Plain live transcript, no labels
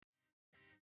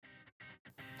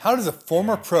How does a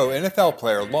former pro NFL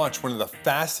player launch one of the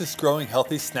fastest growing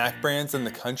healthy snack brands in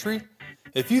the country?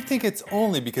 If you think it's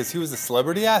only because he was a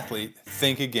celebrity athlete,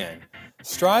 think again.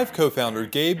 Stryve co-founder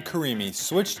Gabe Carimi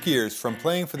switched gears from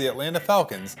playing for the Atlanta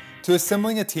Falcons to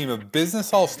assembling a team of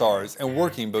business all-stars and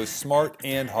working both smart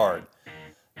and hard.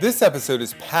 This episode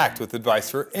is packed with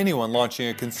advice for anyone launching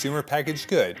a consumer packaged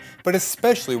good, but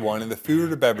especially one in the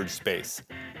food or beverage space.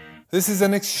 This is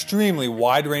an extremely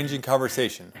wide-ranging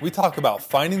conversation. We talk about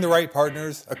finding the right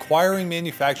partners, acquiring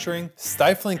manufacturing,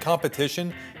 stifling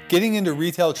competition, getting into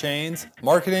retail chains,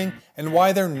 marketing, and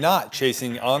why they're not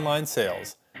chasing online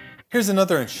sales. Here's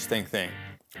another interesting thing.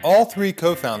 All three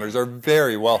co-founders are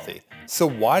very wealthy, so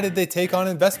why did they take on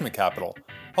investment capital?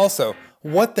 Also,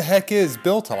 what the heck is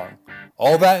Biltong?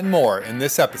 All that and more in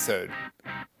this episode.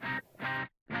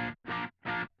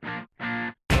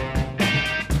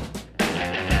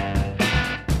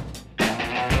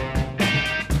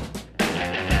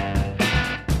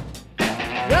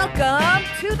 Welcome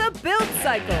to the Build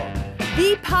Cycle,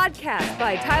 the podcast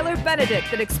by Tyler Benedict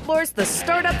that explores the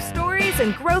startup stories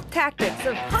and growth tactics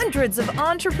of hundreds of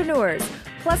entrepreneurs,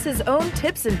 plus his own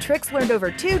tips and tricks learned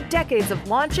over 2 decades of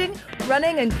launching,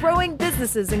 running, and growing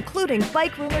businesses, including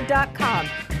BikeRumor.com,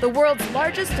 the world's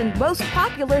largest and most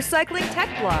popular cycling tech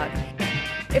blog.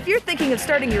 If you're thinking of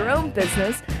starting your own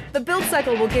business, the Build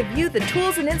Cycle will give you the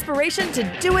tools and inspiration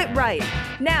to do it right.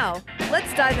 Now,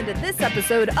 let's dive into this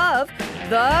episode of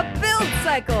The Build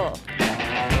Cycle.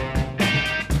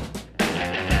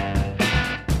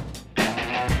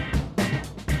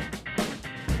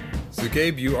 So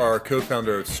Gabe, you are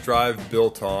co-founder of Stryve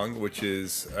Biltong, which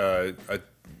is, I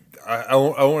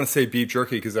want to say beef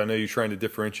jerky because I know you're trying to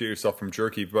differentiate yourself from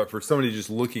jerky, but for somebody just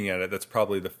looking at it, that's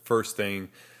probably the first thing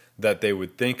that they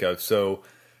would think of. So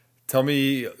tell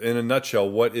me in a nutshell,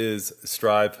 what is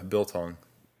Stryve Biltong?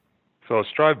 So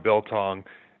Stryve Biltong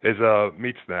is a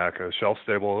meat snack, a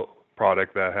shelf-stable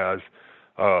product that has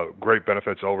great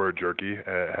benefits over jerky.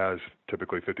 It has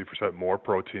typically 50% more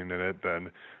protein in it than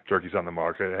jerky's on the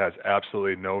market. It has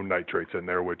absolutely no nitrates in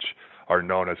there, which are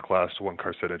known as class 1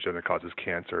 carcinogen that causes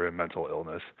cancer and mental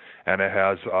illness. And it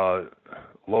has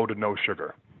low to no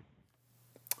sugar.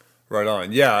 Right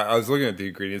on. Yeah, I was looking at the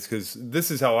ingredients because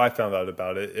this is how I found out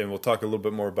about it, and we'll talk a little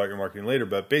bit more about your marketing later,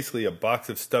 but basically a box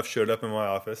of stuff showed up in my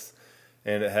office,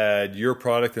 and it had your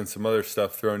product and some other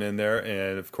stuff thrown in there,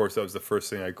 and of course that was the first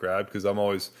thing I grabbed because I'm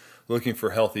always looking for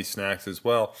healthy snacks as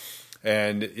well.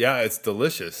 And yeah, it's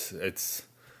delicious. It's,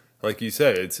 like you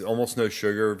said, it's almost no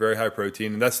sugar, very high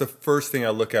protein, and that's the first thing I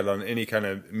look at on any kind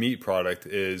of meat product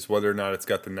is whether or not it's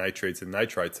got the nitrates and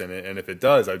nitrites in it, and if it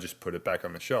does, I just put it back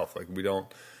on the shelf. Like, we don't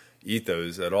eat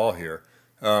those at all here.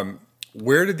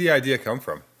 Where did the idea come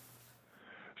from?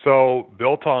 So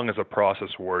biltong is a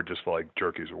process word just like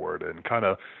jerky's a word, and kind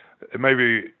of it may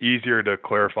be easier to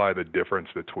clarify the difference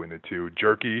between the two.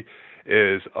 Jerky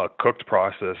is a cooked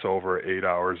process over 8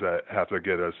 hours that have to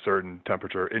get a certain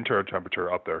temperature, internal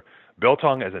temperature up there.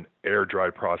 Biltong is an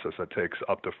air-dried process that takes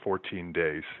up to 14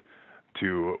 days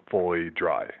to fully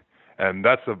dry. And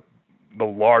that's the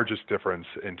largest difference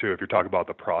in two if you're talking about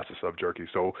the process of jerky.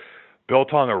 So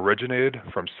biltong originated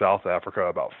from South Africa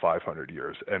about 500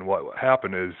 years. And what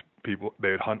happened is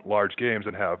they'd hunt large games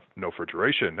and have no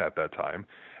refrigeration at that time,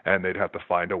 and they'd have to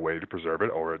find a way to preserve it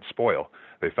or it'd spoil.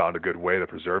 They found a good way to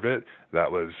preserve it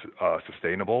that was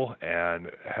sustainable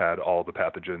and had all the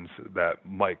pathogens that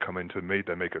might come into meat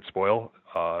that make it spoil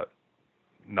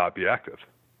not be active.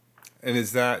 And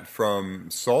is that from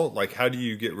salt? Like, how do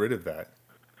you get rid of that?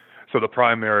 So the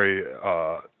primary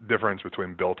difference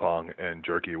between biltong and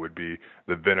jerky would be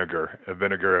the vinegar. A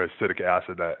vinegar, acidic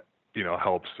acid that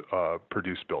helps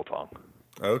produce biltong.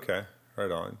 Okay,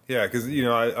 right on. Yeah, because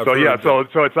so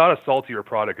it's not a saltier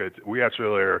product. We actually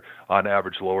are on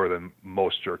average lower than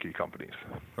most jerky companies.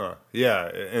 Huh. Yeah,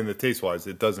 and the taste wise,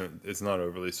 it's not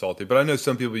overly salty. But I know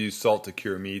some people use salt to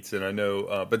cure meats, and I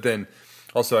know, but then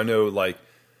also I know like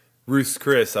Ruth's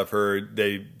Chris. I've heard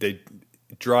they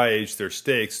dry age their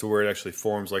steaks to where it actually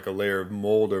forms like a layer of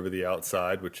mold over the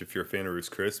outside, which if you're a fan of Ruth's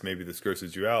Chris, maybe this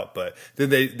grosses you out. But then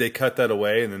they cut that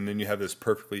away, and then you have this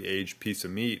perfectly aged piece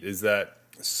of meat. Is that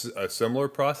a similar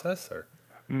process? Or?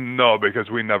 No,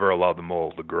 because we never allow the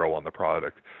mold to grow on the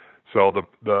product. So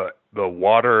the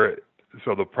water,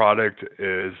 so the product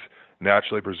is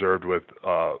naturally preserved with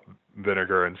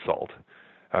vinegar and salt.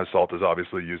 Salt is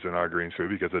obviously used in our green food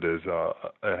because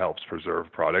it helps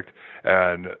preserve product.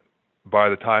 And by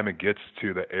the time it gets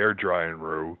to the air drying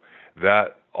room,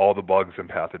 that all the bugs and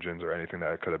pathogens or anything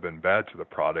that could have been bad to the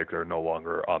product are no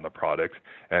longer on the product,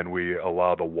 and we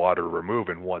allow the water to remove.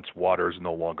 And once water is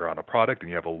no longer on a product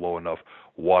and you have a low enough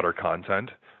water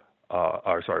content,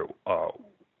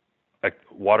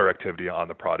 water activity on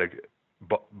the product,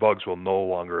 bugs will no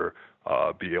longer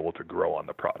be able to grow on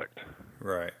the product.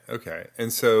 Right. Okay.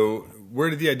 And so where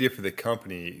did the idea for the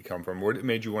company come from? What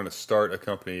made you want to start a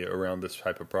company around this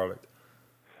type of product?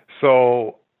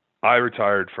 So I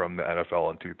retired from the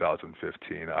NFL in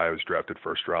 2015. I was drafted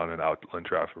first round, an Outland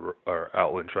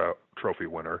Trophy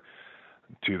winner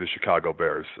to the Chicago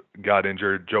Bears. Got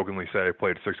injured, jokingly say I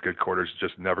played 6 good quarters,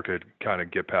 just never could kind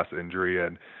of get past the injury.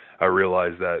 And I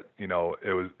realized that,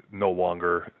 it was no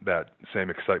longer that same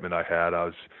excitement I had. I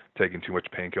was taking too much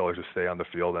painkillers to stay on the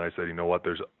field. And I said, you know what,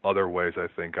 there's other ways I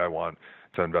think I want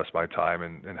to invest my time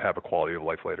and have a quality of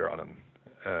life later on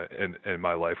in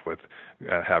my life with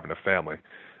having a family.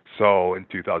 So in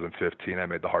 2015, I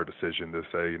made the hard decision to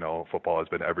say, football has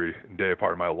been every day a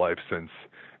part of my life since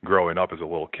growing up as a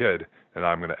little kid, and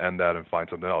I'm going to end that and find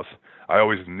something else. I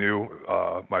always knew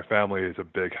my family is a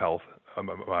big health.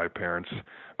 My parents,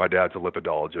 my dad's a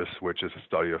lipidologist, which is a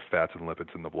study of fats and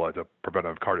lipids in the blood to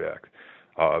prevent cardiac.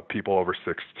 People over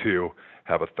 6'2"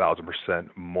 have 1,000%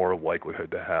 more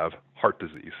likelihood to have heart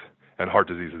disease, and heart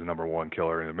disease is the number one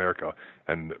killer in America,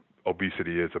 and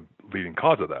obesity is a leading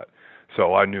cause of that.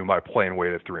 So I knew my playing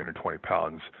weight at 320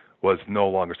 pounds was no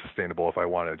longer sustainable if I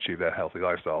wanted to achieve that healthy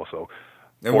lifestyle. So,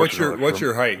 and what's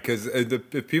your height? Because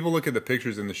if people look at the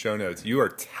pictures in the show notes, you are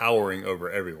towering over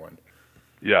everyone.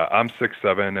 Yeah, I'm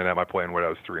 6'7", and at my playing weight I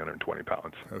was 320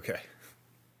 pounds. Okay.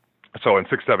 So, and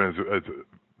 6'7" is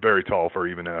very tall for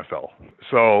even NFL.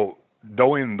 So,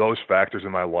 knowing those factors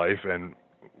in my life and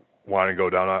wanting to go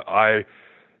down, I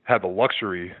had the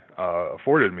luxury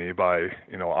afforded me by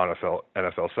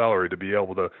NFL salary to be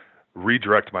able to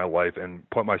redirect my life and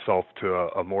put myself to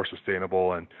a more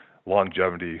sustainable and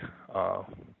longevity,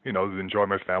 to enjoy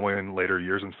my family in later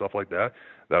years and stuff like that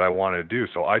I wanted to do.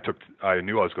 So I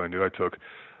knew I was going to do. I took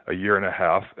a year and a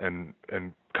half and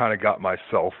kind of got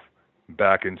myself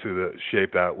back into the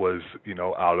shape that was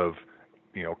out of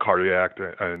cardiac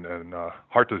and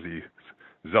heart disease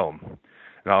zone.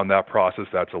 Now in that process,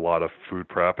 that's a lot of food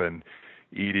prep and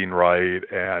eating right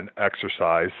and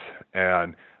exercise,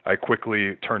 and I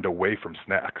quickly turned away from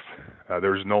snacks.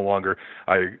 There's no longer,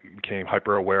 I became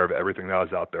hyper aware of everything that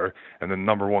was out there, and the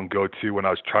number one go-to when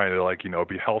I was trying to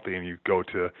be healthy and you go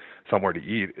to somewhere to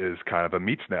eat is kind of a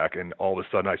meat snack, and all of a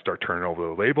sudden I start turning over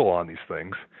the label on these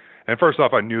things. And first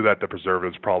off, I knew that the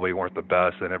preservatives probably weren't the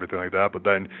best and everything like that, but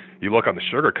then you look on the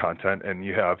sugar content and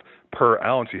you have per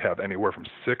ounce, you have anywhere from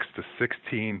 6 to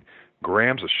 16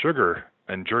 grams of sugar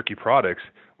in jerky products,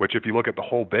 which if you look at the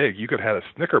whole bag, you could have a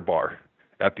Snicker bar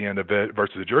at the end of it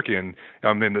versus a jerky. And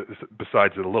I mean,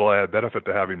 besides the little added benefit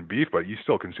to having beef, but you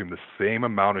still consume the same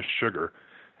amount of sugar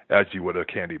as you would a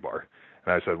candy bar.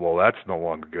 And I said, well, that's no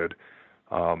longer good.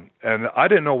 And I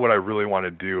didn't know what I really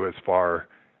wanted to do as far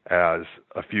as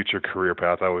a future career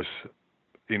path. I was,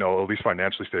 at least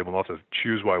financially stable enough to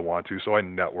choose what I want to. So I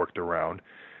networked around.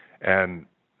 And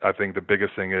I think the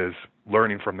biggest thing is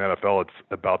learning from the NFL. It's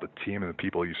about the team and the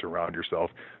people you surround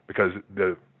yourself, because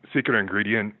the secret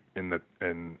ingredient in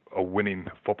a winning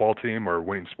football team or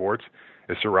winning sports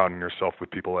is surrounding yourself with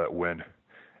people that win.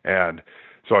 And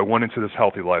so I went into this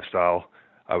healthy lifestyle.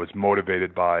 I was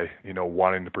motivated by,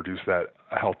 wanting to produce that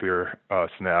healthier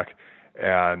snack.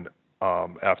 And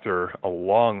after a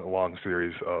long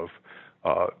series of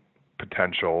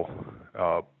potential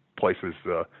places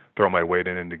to throw my weight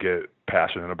in and to get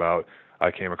passionate about,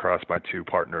 I came across my two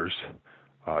partners,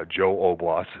 Joe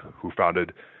Oblas, who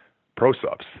founded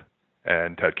ProSubs,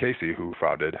 and Ted Casey, who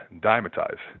founded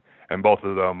Dymatize. And both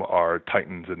of them are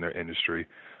titans in their industry.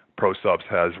 ProSubs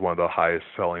has one of the highest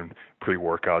selling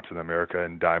pre-workouts in America,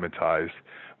 and Dymatize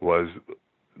was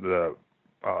the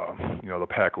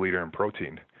pack leader in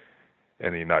protein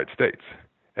in the United States.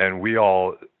 And we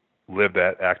all live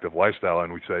that active lifestyle,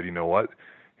 and we said, you know what,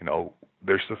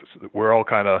 we're all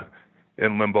kind of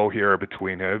in limbo here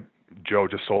between it. Joe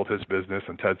just sold his business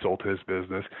and Ted sold his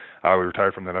business. I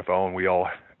retired from the NFL, and we all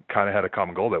kind of had a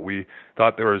common goal that we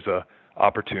thought there was a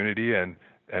opportunity and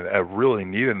a really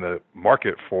need in the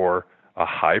market for a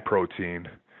high protein,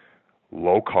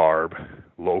 low carb,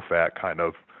 low fat kind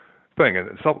of thing, and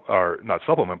not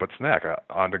supplement, but snack,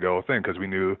 on to go thing, because we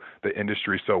knew the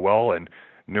industry so well, and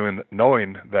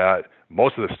knowing that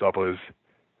most of this stuff was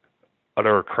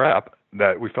utter crap,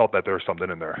 that we felt that there was something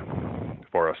in there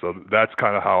for us. So that's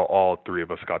kind of how all three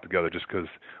of us got together, just because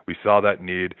we saw that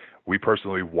need. We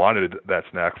personally wanted that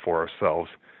snack for ourselves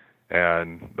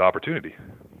and the opportunity.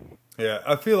 Yeah,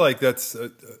 I feel like that's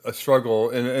a struggle,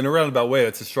 in a roundabout way,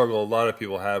 it's a struggle a lot of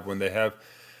people have when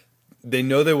they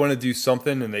know they want to do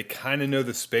something and they kind of know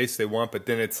the space they want, but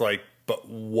then it's like, but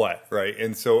what, right?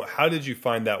 And so how did you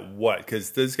find that what?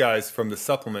 Because those guys from the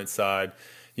supplement side,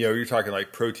 you're talking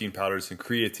like protein powders and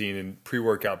creatine and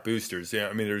pre-workout boosters.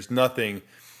 I mean, there's nothing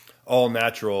all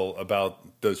natural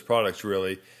about those products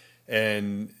really.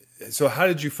 And so how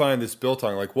did you find this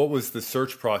Biltong? Like, what was the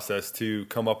search process to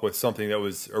come up with something that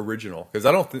was original? Because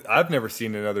I've never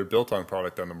seen another Biltong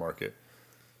product on the market.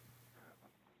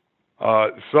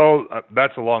 So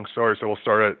that's a long story. So we'll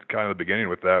start at kind of the beginning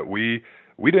with that. We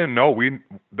didn't know.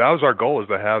 That was our goal, is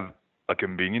to have a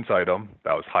convenience item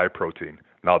that was high protein.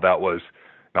 Now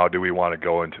do we want to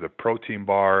go into the protein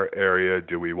bar area?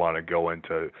 Do we want to go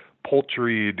into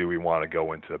poultry? Do we want to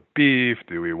go into beef?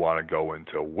 Do we want to go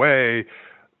into whey?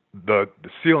 The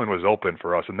ceiling was open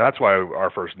for us, and that's why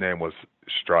our first name was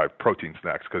Stryve Protein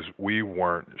Snacks, because we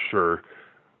weren't sure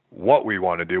what we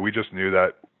wanted to do. We just knew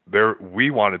that we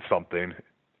wanted something,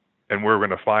 and we were going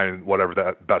to find whatever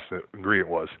that best ingredient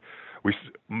was.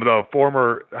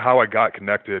 How I got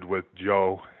connected with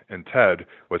Joe and Ted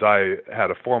was I had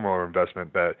a former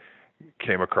investment that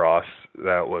came across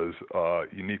that was a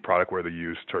unique product where they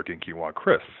used turkey and quinoa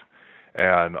crisps.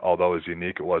 And although it was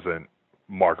unique, it wasn't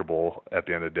marketable at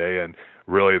the end of the day. And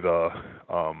really the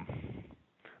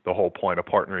whole point of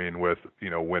partnering with,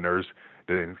 winners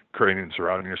and creating and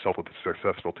surrounding yourself with a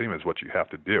successful team is what you have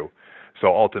to do. So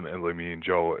ultimately, me and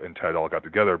Joe and Ted all got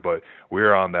together, but we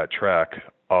were on that track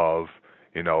of,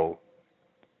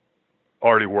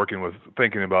 already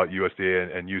thinking about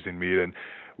USDA and using meat. And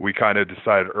we kind of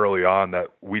decided early on that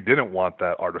we didn't want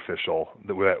that artificial,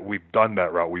 that we've done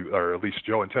that route. Or at least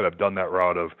Joe and Ted have done that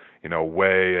route of,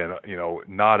 whey and,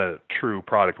 not a true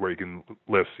product where you can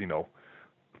list,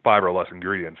 5 or less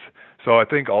ingredients. So I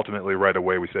think ultimately right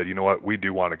away we said, you know what, we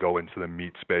do want to go into the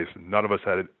meat space. None of us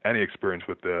had any experience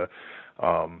with the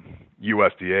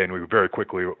USDA, and we very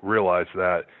quickly realized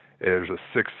that there's a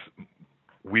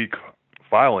 6-week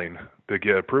filing to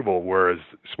get approval, whereas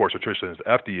sports nutrition is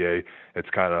FDA. It's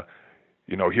kind of,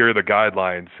 here are the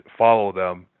guidelines, follow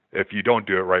them. If you don't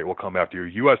do it right, we'll come after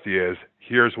you. USDA is,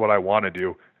 here's what I want to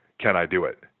do, can I do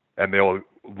it? And they'll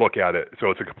look at it. So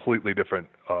it's a completely different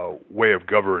way of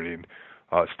governing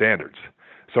standards.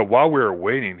 So while we were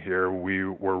waiting here, we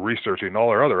were researching all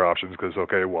our other options because,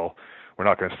 okay, well, we're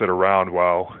not going to sit around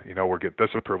while, we get this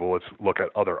approval. Let's look at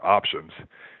other options.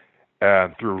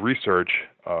 And through research,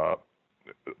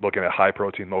 looking at high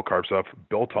protein, low carb stuff,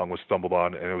 Biltong was stumbled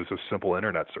on, and it was a simple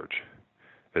internet search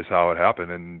is how it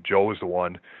happened. And Joe was the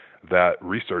one that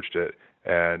researched it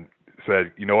and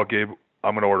said, you know what, Gabe,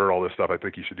 I'm going to order all this stuff. I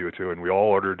think you should do it too. And we all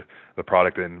ordered the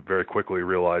product and very quickly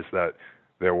realized that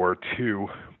there were 2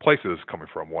 places coming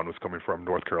from. One was coming from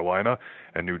North Carolina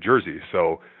and New Jersey.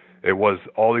 So it was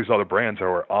all these other brands that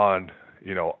were on,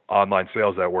 online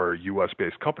sales that were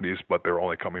U.S.-based companies, but they were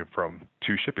only coming from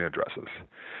 2 shipping addresses.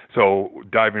 So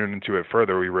diving into it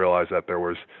further, we realized that there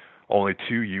was only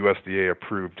 2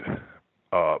 USDA-approved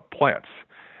plants.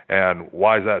 And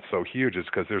why is that so huge? Is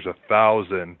because there's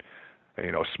 1,000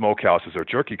 smokehouses or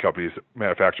jerky companies,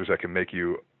 manufacturers that can make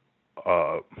you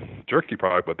jerky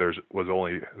product, but there's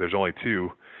only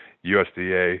 2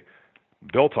 USDA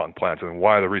Biltong plants. And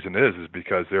why the reason is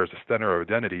because there's a center of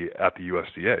identity at the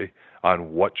USDA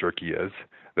on what jerky is.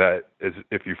 That is,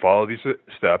 if you follow these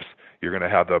steps, you're going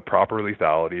to have the proper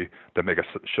lethality to make a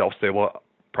shelf-stable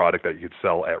product that you could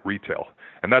sell at retail.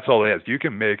 And that's all it is. You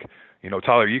can make,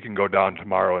 Tyler, you can go down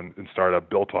tomorrow and start a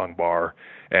Biltong bar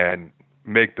and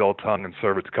make Biltong and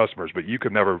serve it to customers, but you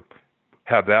could never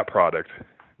have that product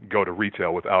go to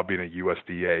retail without being a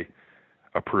USDA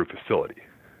approved facility,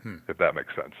 if that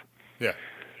makes sense. Yeah.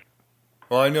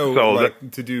 Well, I know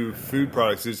to do food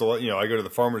products, there's a lot, I go to the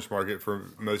farmer's market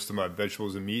for most of my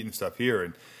vegetables and meat and stuff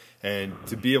here. And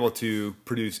to be able to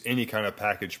produce any kind of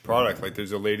packaged product, like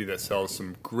there's a lady that sells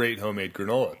some great homemade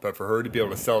granola, but for her to be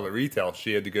able to sell it at retail,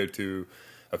 she had to go to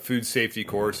a food safety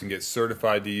course and get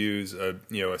certified to use a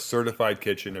certified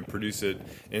kitchen and produce it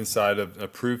inside of an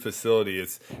approved facility.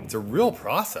 It's a real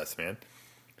process, man.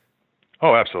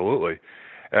 Oh, absolutely.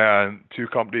 And 2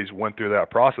 companies went through that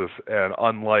process. And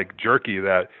unlike jerky,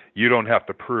 that you don't have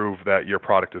to prove that your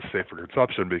product is safe for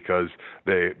consumption because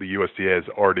the USDA has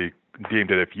already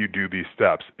deemed it, if you do these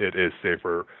steps, it is safe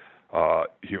for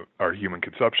human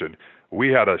consumption. We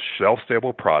had a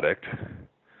shelf-stable product,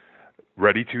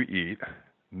 ready to eat,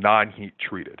 non-heat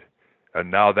treated.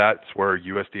 And now that's where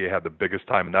USDA had the biggest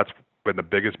time, and that's been the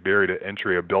biggest barrier to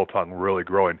entry of Biltong really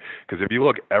growing. Because if you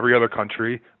look every other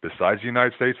country besides the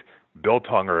United States,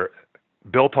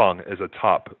 Biltong is a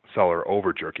top seller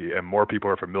over jerky, and more people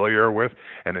are familiar with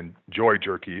and enjoy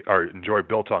jerky or enjoy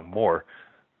Biltong more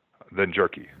than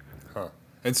jerky. Huh.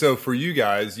 And so for you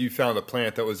guys, you found a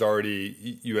plant that was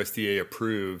already USDA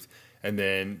approved, and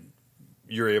then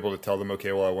you're able to tell them,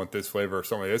 okay, well, I want this flavor or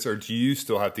something like this, or do you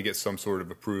still have to get some sort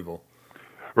of approval?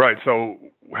 Right. So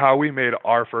how we made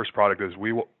our first product is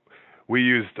we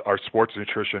used our sports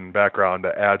nutrition background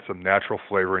to add some natural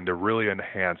flavoring to really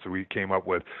enhance. So we came up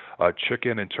with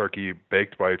chicken and turkey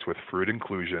baked bites with fruit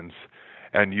inclusions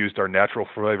and used our natural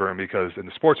flavoring because in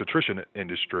the sports nutrition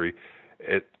industry,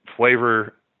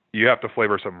 you have to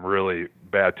flavor some really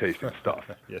bad tasting stuff.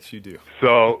 Yes, you do.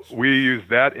 So we use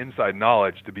that inside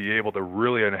knowledge to be able to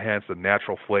really enhance the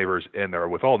natural flavors in there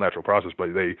with all natural process,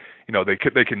 but they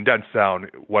condense down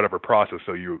whatever process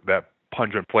so that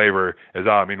pungent flavor is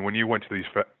on. I mean, when you went to these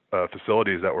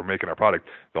facilities that were making our product,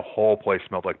 the whole place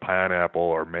smelled like pineapple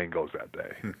or mangoes that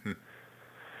day.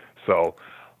 So,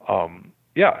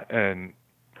 yeah, and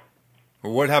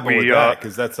what happened with that?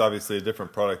 Because that's obviously a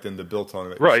different product than the Biltong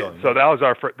that right. you're selling. So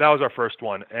that was our first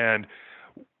one, and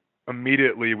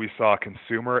immediately we saw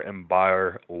consumer and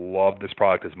buyer love this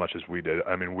product as much as we did.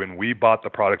 I mean, when we bought the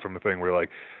product from the thing, we were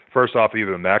like, first off,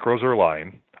 either the macros are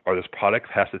lying, or this product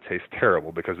has to taste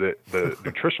terrible because the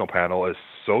nutritional panel is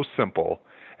so simple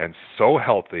and so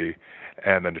healthy,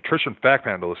 and the nutrition fact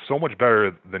panel is so much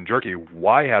better than jerky.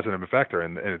 Why hasn't it been factored?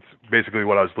 And it's basically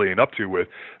what I was leading up to with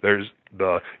there's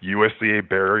the USDA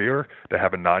barrier to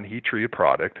have a non-heat treated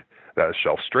product that is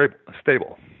shelf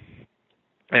stable.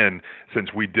 And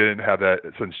since we didn't have that,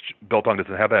 since Biltong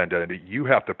doesn't have that identity, you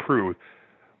have to prove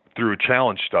through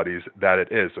challenge studies that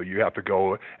it is. So you have to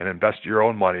go and invest your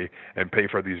own money and pay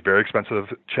for these very expensive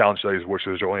challenge studies, which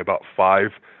there's only about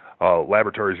 5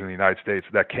 laboratories in the United States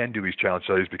that can do these challenge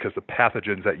studies because the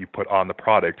pathogens that you put on the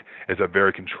product is a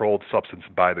very controlled substance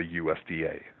by the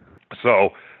USDA.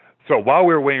 So while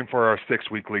we were waiting for our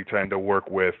 6-week lead time to work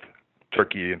with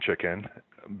turkey and chicken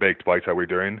baked bites that we're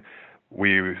doing,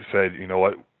 we said, you know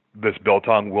what, this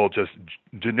Biltong, we'll just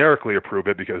generically approve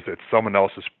it because it's someone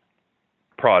else's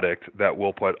product that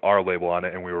we'll put our label on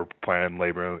it, and we were planning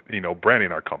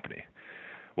branding our company.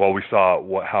 Well, we saw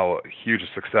how huge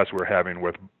a success we're having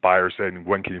with buyers saying,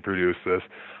 when can you produce this?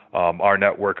 Our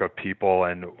network of people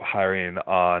and hiring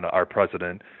on our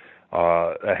president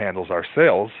that handles our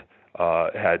sales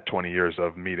had 20 years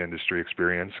of meat industry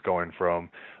experience, going from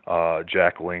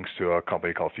Jack Links to a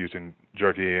company called Fusion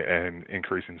Jerky and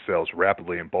increasing sales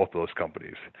rapidly in both of those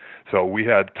companies. So we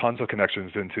had tons of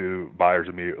connections into buyers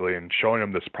immediately and showing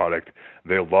them this product.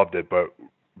 They loved it, but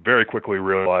very quickly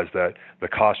realized that the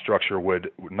cost structure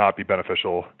would not be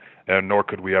beneficial, and nor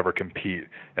could we ever compete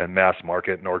in mass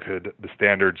market, nor could the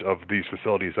standards of these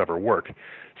facilities ever work.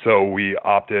 So we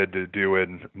opted to do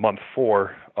in month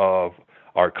 4 of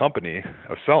our company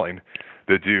of selling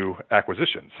to do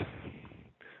acquisitions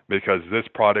because this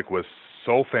product was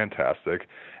so fantastic.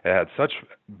 It had such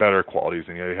better qualities,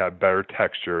 and you have better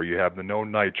texture, you have the no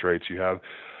nitrates, you have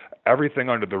everything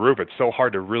under the roof. It's so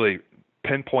hard to really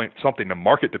pinpoint something to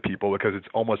market to people because it's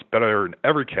almost better in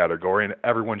every category, and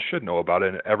everyone should know about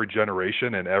it, and every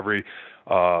generation and every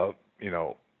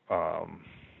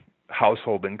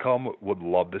household income would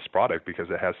love this product because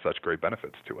it has such great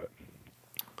benefits to it.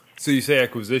 So you say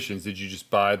acquisitions. Did you just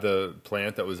buy the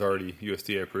plant that was already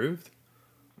USDA approved?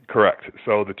 Correct.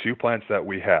 So the 2 plants that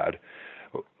we had,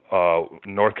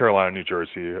 North Carolina, New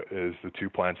Jersey, is the 2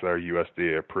 plants that are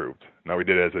USDA approved. Now, we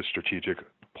did it as a strategic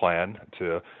plan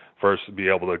to first be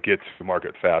able to get to the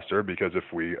market faster because if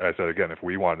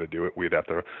we wanted to do it, we'd have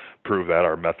to prove that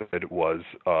our method was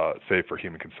safe for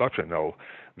human consumption. No,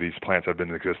 these plants have been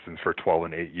in existence for 12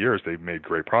 and 8 years. They've made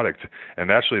great products. And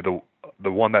actually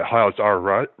the one that housed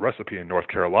our recipe in North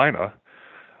Carolina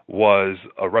was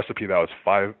a recipe that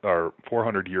was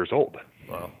 400 years old.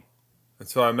 Wow. And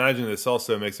so I imagine this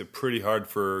also makes it pretty hard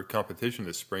for competition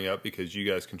to spring up because you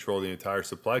guys control the entire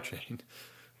supply chain.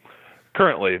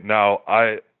 Currently, now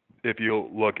if you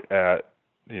look at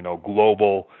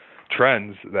global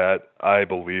trends, that I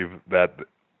believe that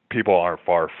people aren't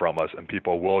far from us, and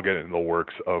people will get into the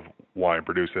works of wine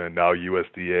producing. And now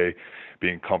USDA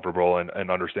being comfortable and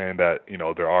understanding that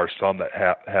there are some that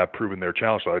have proven their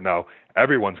challenge study. Now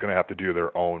everyone's going to have to do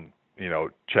their own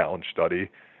challenge study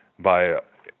by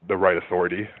the right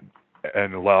authority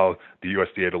and allow the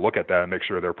USDA to look at that and make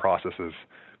sure their process is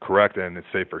correct and it's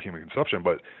safe for human consumption.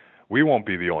 But we won't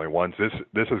be the only ones. This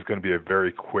is going to be a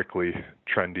very quickly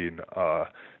trending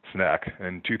snack,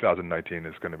 and 2019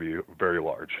 is going to be very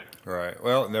large. Right.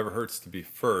 Well, it never hurts to be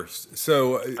first.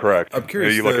 So correct. I'm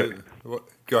curious.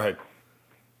 Go ahead.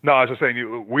 No, I was just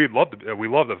saying we love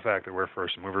the fact that we're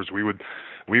first movers.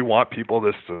 We want people to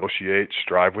associate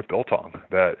Stryve with Biltong.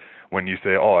 That when you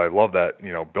say, "Oh, I love that,"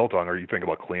 Biltong, or you think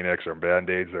about Kleenex or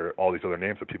Band-Aids or all these other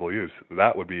names that people use,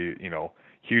 that would be,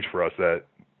 huge for us. That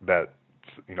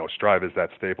Stryve is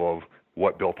that staple of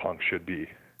what Biltong should be.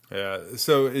 Yeah.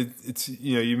 So it's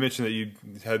you mentioned that you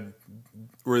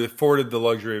were afforded the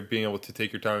luxury of being able to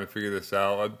take your time and figure this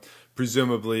out.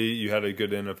 Presumably, you had a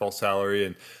good NFL salary,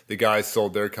 and the guys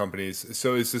sold their companies.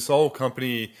 So, is this whole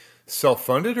company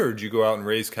self-funded, or did you go out and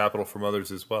raise capital from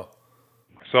others as well?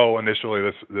 So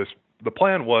initially, the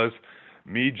plan was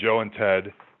me, Joe, and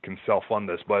Ted can self-fund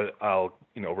this, but I'll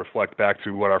reflect back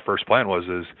to what our first plan was: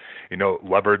 is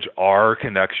leverage our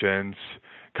connections,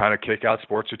 kind of kick out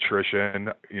sports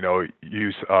attrition,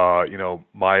 use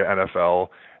my NFL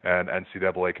and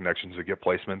NCAA connections to get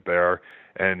placement there,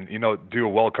 and do a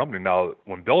well company. Now,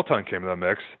 when Biltong came in the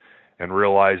mix, and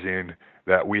realizing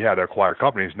that we had to acquire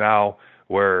companies, now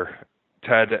where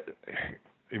Ted,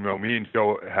 me and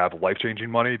Joe have life-changing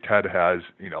money, Ted has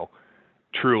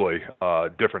truly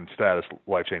different status,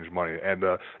 life-changing money, and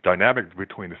the dynamic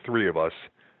between the three of us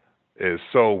is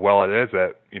so well it is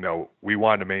that we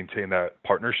wanted to maintain that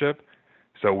partnership,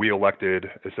 so we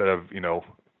elected, instead of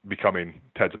becoming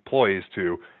Ted's employees,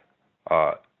 to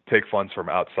take funds from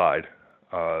outside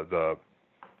the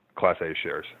Class A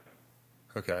shares.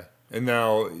 Okay, and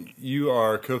now you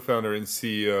are co-founder and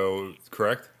CEO,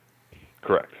 correct?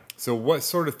 Correct. So what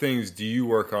sort of things do you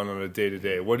work on a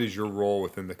day-to-day? What is your role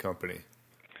within the company?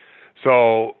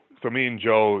 So me and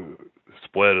Joe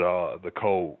split the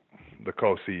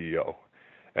co-CEO,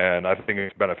 and I think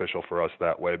it's beneficial for us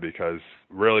that way, because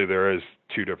really there is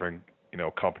two different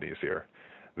companies here.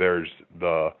 There's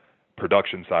the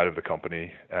production side of the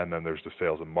company, and then there's the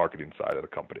sales and marketing side of the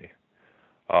company.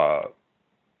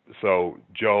 So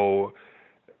Joe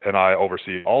and I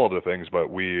oversee all of the things, but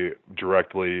we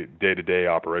directly, day-to-day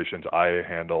operations, I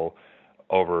handle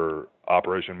over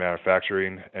operation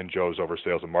manufacturing, and Joe's over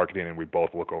sales and marketing, and we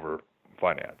both look over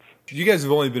finance. You guys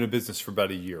have only been in business for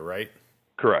about a year, right?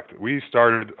 Correct. We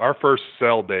started our first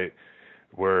sell date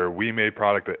where we made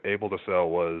product that able to sell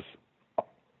was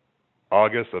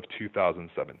August of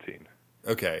 2017.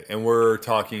 Okay, and we're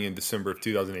talking in December of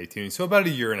 2018, so about a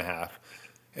year and a half.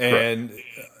 And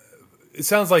it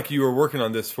sounds like you were working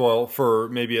on this for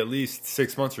maybe at least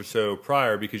 6 months or so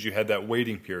prior, because you had that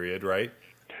waiting period, right?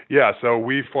 Yeah, so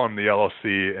we formed the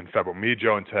LLC in February. Me,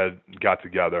 Joe, and Ted got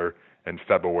together in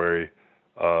February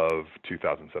of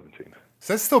 2017.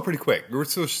 So that's still pretty quick. We're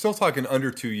still talking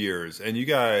under 2 years, and you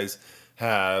guys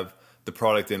have the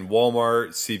product in Walmart,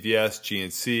 CVS,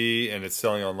 GNC, and it's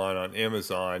selling online on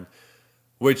Amazon,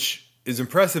 which is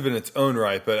impressive in its own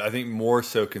right, but I think more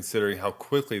so considering how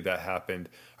quickly that happened.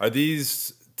 Are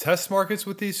these test markets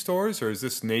with these stores, or is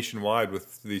this nationwide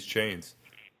with these chains?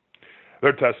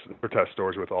 They're test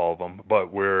stores with all of them,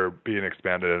 but we're being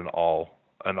expanded in all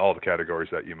the categories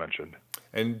that you mentioned.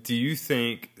 And do you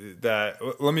think that,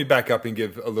 let me back up and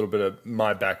give a little bit of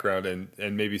my background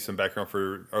and maybe some background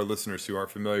for our listeners who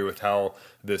aren't familiar with how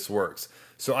this works.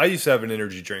 So I used to have an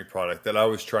energy drink product that I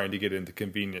was trying to get into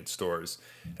convenience stores,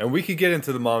 and we could get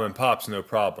into the mom and pops no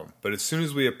problem. But as soon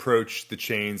as we approached the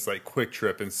chains like Quick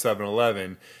Trip and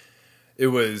 7-Eleven, it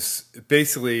was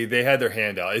basically they had their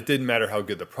hand out. It didn't matter how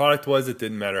good the product was. It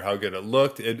didn't matter how good it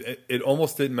looked. It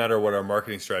almost didn't matter what our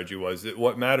marketing strategy was.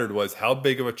 What mattered was how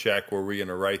big of a check were we going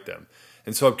to write them.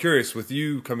 And so I'm curious, with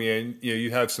you coming in,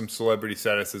 you have some celebrity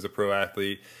status as a pro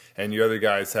athlete, and you other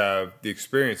guys have the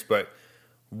experience. But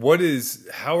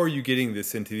how are you getting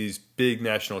this into these big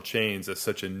national chains as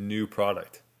such a new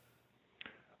product?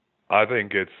 I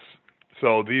think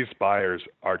so these buyers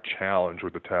are challenged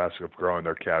with the task of growing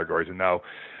their categories, and now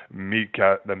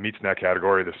the meat snack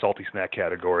category, the salty snack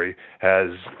category,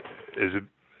 is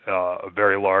a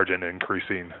very large and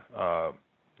increasing,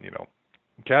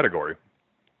 category,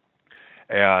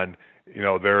 and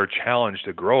they're challenged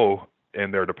to grow in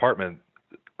their department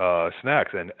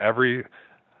snacks, and every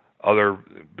other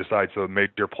besides the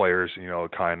major players,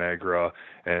 Conagra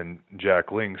and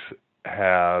Jack Link's,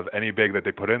 have any big that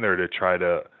they put in there to try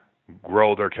to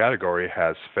grow their category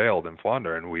has failed in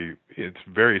Flounder. And it's a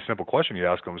very simple question you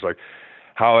ask them. It's like,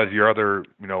 how has your other,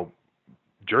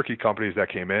 jerky companies that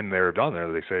came in there done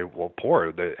there? They say, well,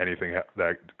 poor. Anything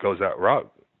that goes that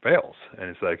route fails.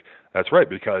 And it's like, that's right,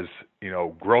 because,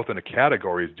 growth in a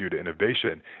category is due to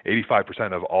innovation.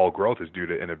 85% of all growth is due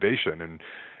to innovation. And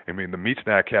I mean, the meat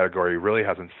snack category really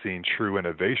hasn't seen true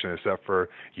innovation except for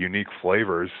unique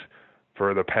flavors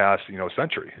for the past,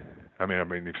 century. I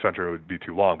mean, century would be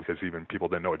too long, because even people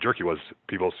didn't know what jerky was.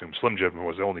 People assumed Slim Jim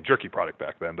was the only jerky product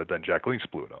back then, but then Jack Link's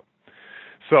blew it up.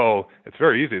 So it's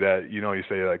very easy that, you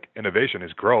say like innovation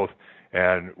is growth,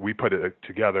 and we put it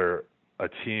together a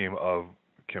team of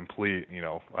complete,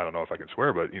 I don't know if I can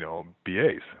swear, but,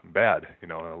 BAs, bad,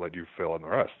 and I'll let you fill in the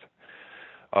rest,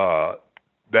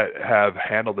 that have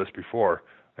handled this before.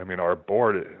 I mean, our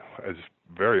board is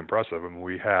very impressive, and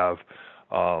we have,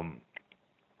 even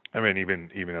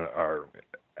our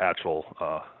actual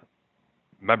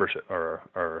membership, or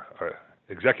our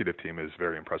executive team is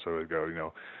very impressive. We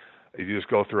go, you just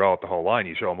go throughout the whole line.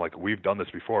 You show them like, we've done this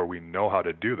before. We know how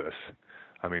to do this.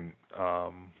 I mean,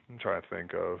 I'm trying to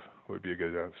think of what would be a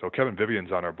good. So Kevin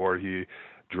Vivian's on our board. He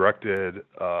directed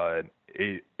 $8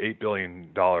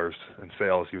 billion in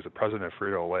sales. He was the president of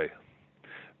Frito-Lay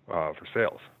for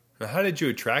sales. Now, how did you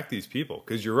attract these people?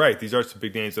 Because you're right, these are some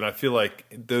big names, and I feel like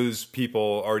those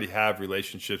people already have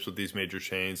relationships with these major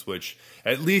chains, which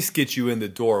at least get you in the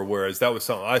door, whereas that was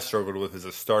something I struggled with as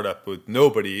a startup with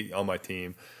nobody on my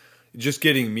team. Just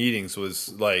getting meetings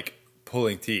was like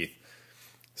pulling teeth.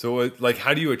 So,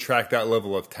 how do you attract that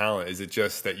level of talent? Is it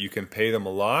just that you can pay them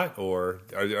a lot, or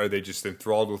are they just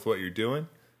enthralled with what you're doing?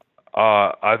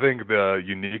 I think the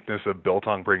uniqueness of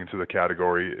Biltong bringing to the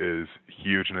category is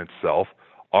huge in itself.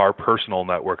 Our personal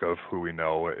network of who we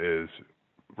know is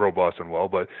robust and well,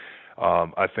 but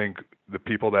I think the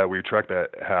people that we attract that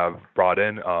have brought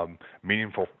in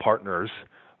meaningful partners,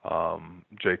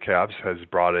 Jay Cabs has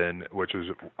brought in, which is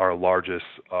our largest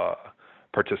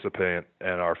participant in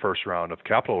our first round of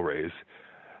capital raise,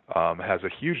 has a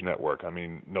huge network. I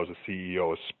mean, knows the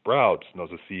CEO of Sprouts, knows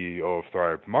the CEO of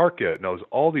Stryve Market, knows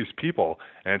all these people.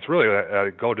 And it's really,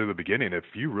 go to the beginning. If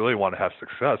you really want to have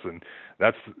success, and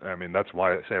that's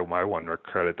why I say my one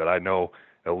credit that I know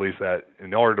at least that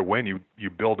in order to win, you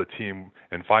build a team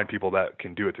and find people that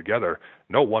can do it together.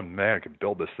 No one man can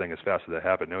build this thing as fast as it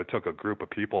happened. It took a group of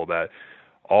people that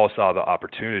all saw the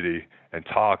opportunity and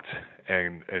talked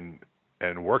and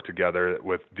worked together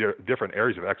with different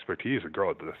areas of expertise to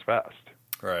grow it this fast.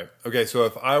 Right. Okay, so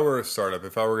if I were a startup,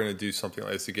 if I were going to do something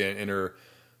like this again, enter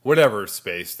whatever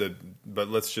space, but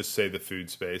let's just say the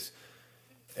food space,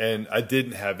 and I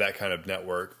didn't have that kind of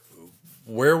network,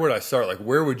 where would I start? Like,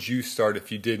 where would you start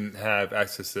if you didn't have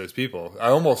access to those people? I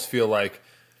almost feel like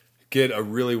get a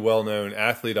really well-known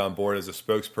athlete on board as a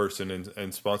spokesperson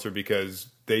and sponsor, because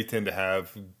they tend to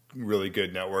have really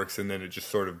good networks, and then it just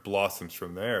sort of blossoms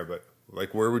from there. But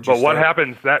like, where would you start? What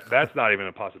happens, that's not even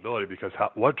a possibility, because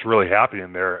what's really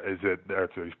happening there is that there's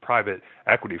these private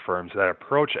equity firms that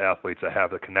approach athletes that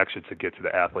have the connection to get to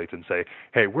the athletes and say,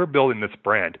 hey, we're building this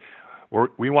brand.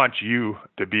 We want you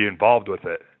to be involved with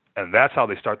it. And that's how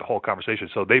they start the whole conversation.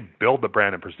 So they build the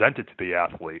brand and present it to the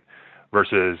athlete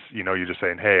versus, you're just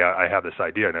saying, hey, I have this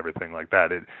idea and everything like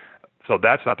that. So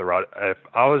that's not the route. If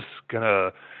I was going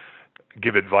to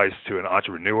give advice to an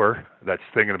entrepreneur that's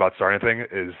thinking about starting anything,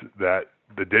 is that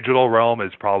the digital realm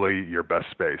is probably your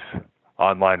best space,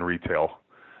 online retail,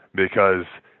 because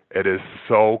it is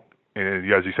so, and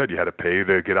as you said, you had to pay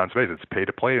to get on space. It's pay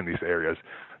to play in these areas.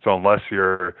 So unless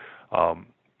you're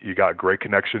you got great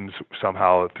connections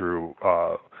somehow through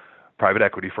private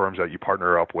equity firms that you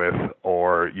partner up with,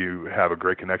 or you have a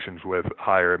great connections with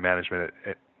higher management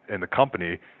in the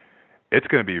company, it's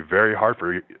going to be very hard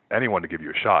for anyone to give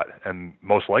you a shot. And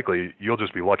most likely, you'll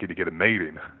just be lucky to get a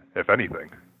meeting, if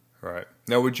anything. Right.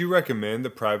 Now, would you recommend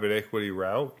the private equity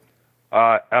route?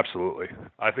 Absolutely.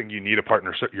 I think you need to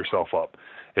partner yourself up.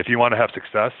 If you want to have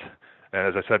success, and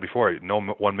as I said before, no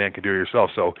one man can do it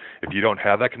yourself. So if you don't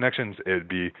have that connections, it'd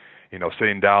be,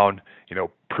 sitting down,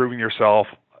 proving yourself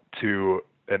to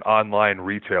an online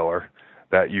retailer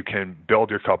that you can build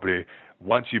your company.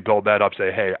 Once you build that up,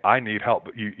 say, hey, I need help.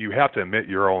 You have to admit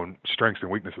your own strengths and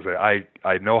weaknesses. Say,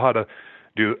 I know how to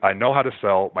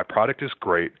sell. My product is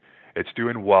great. It's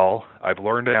doing well. I've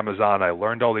learned Amazon. I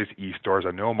learned all these e-stores.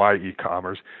 I know my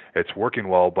e-commerce. It's working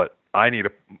well, but I need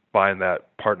to find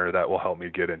that partner that will help me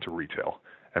get into retail.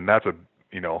 And that's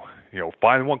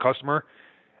find one customer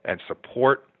and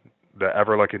support the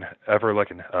ever-loving hell out of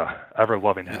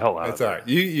it. That's all right.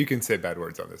 You can say bad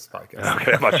words on this podcast.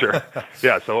 Okay, I'm not sure.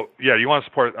 Yeah, so you want to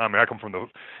support. I mean, I come from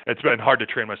it's been hard to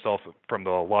train myself from the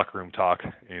locker room talk,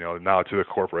 now to the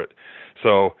corporate.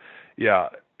 So, yeah,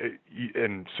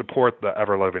 and support the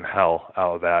ever-loving hell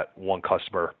out of that one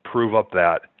customer. Prove up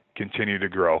that, continue to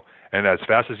grow. And as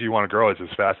fast as you want to grow is as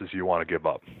fast as you want to give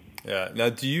up. Yeah. Now,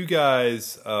 do you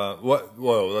guys?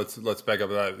 Let's back up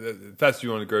that. Fast you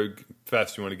want to grow,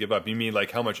 fast you want to give up. You mean like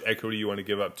how much equity you want to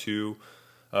give up to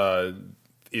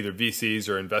either VCs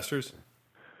or investors?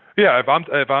 Yeah.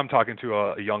 If I'm talking to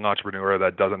a young entrepreneur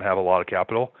that doesn't have a lot of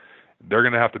capital, they're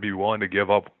going to have to be willing to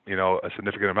give up, a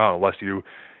significant amount, unless you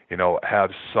have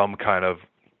some kind of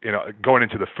going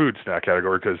into the food snack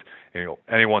category, because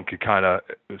anyone could kind of,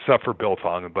 except for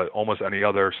Biltong, but almost any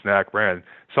other snack brand,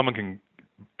 someone can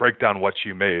break down what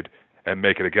you made and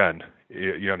make it again.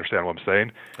 You understand what I'm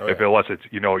saying? Oh, yeah. Unless it's,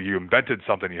 you invented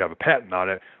something, you have a patent on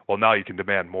it, well, now you can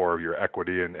demand more of your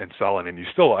equity and selling. And you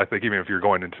still, I think, even if you're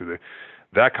going into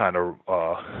that kind of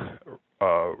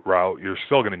route, you're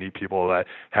still going to need people that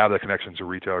have the connections to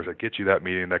retailers that get you that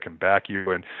meeting, that can back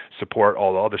you and support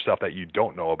all the other stuff that you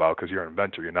don't know about, because you're an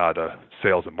inventor, you're not a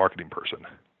sales and marketing person.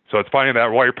 So it's finding that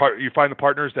while you find the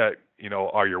partners that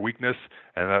are your weakness,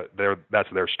 and that's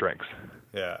their strengths.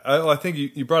 Yeah, I think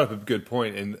you brought up a good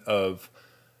point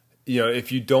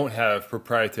if you don't have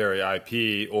proprietary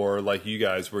IP, or like you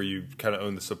guys where you kind of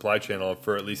own the supply channel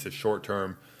for at least a short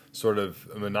term sort of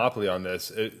a monopoly on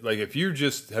this, like if you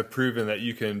just have proven that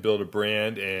you can build a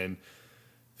brand and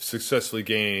successfully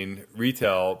gain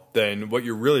retail, then what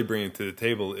you're really bringing to the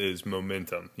table is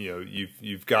momentum.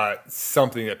 You've got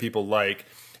something that people like,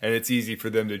 and it's easy for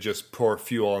them to just pour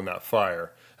fuel on that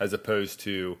fire, as opposed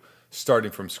to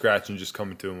starting from scratch and just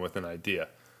coming to them with an idea.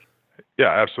 Yeah,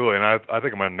 absolutely. And I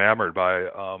think I'm enamored by,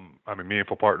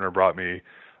 Meaningful Partner brought me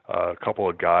a couple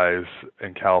of guys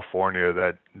in California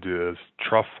that does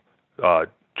truff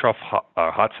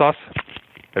hot sauce.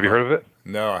 Have you heard of it?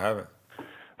 No, I haven't.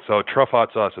 So Truff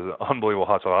hot sauce is an unbelievable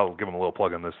hot sauce. I'll give them a little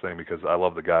plug on this thing because I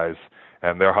love the guys,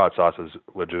 and their hot sauce is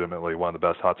legitimately one of the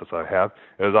best hot sauce I have.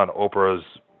 It was on Oprah's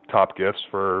top gifts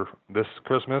for this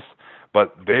Christmas,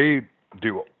 but they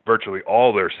do virtually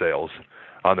all their sales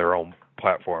on their own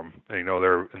platform. And,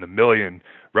 they're in the million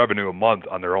revenue a month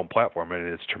on their own platform, and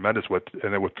it's tremendous with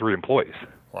 3 employees.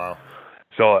 Wow.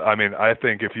 So, I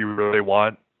think if you really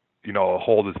want,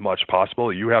 hold as much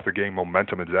possible, you have to gain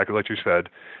momentum, exactly like you said,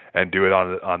 and do it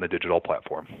on the digital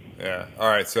platform. Yeah. All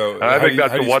right. So and I think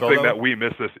that's the one thing that we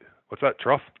miss this. What's that?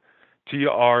 Truff?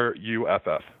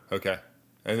 Truff. Okay.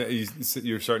 And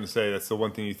you're starting to say that's the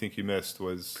one thing you think you missed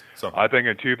was something. I think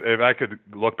if I could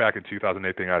look back in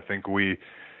 2018, I think we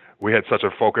had such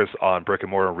a focus on brick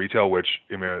and mortar retail, which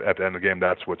at the end of the game,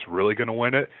 that's what's really going to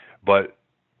win it. But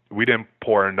we didn't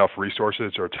pour enough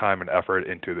resources or time and effort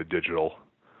into the digital,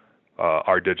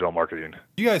 our digital marketing.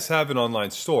 You guys have an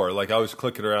online store. Like I was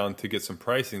clicking around to get some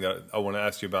pricing that I want to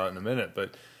ask you about in a minute.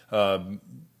 But and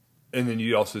then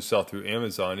you also sell through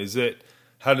Amazon.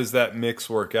 How does that mix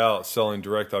work out, selling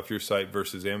direct off your site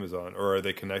versus Amazon, or are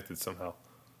they connected somehow?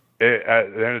 At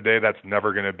the end of the day, that's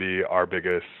never going to be our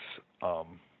biggest, our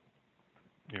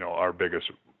biggest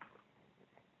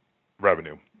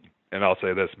revenue. And I'll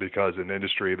say this because the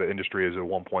industry is a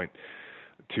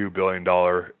 $1.2 billion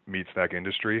meat snack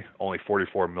industry. Only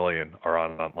 44 million are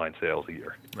on online sales a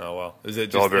year. Oh, wow. Is it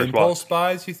just impulse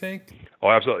buys, you think? Oh,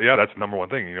 absolutely. Yeah, that's the number one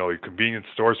thing. Convenience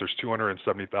stores, there's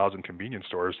 270,000 convenience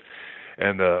stores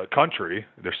in the country.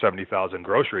 There's 70,000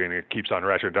 grocery, and it keeps on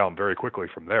ratcheting down very quickly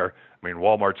from there.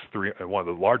 Walmart's one of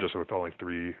the largest with only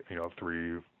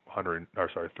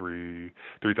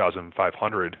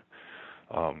 3,500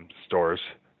 stores.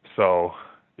 So,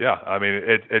 yeah,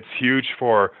 it's huge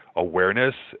for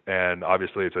awareness, and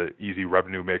obviously it's an easy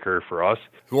revenue maker for us.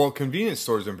 Well, convenience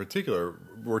stores in particular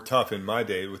were tough in my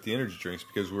day with the energy drinks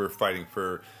because we were fighting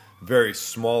for a very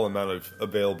small amount of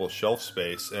available shelf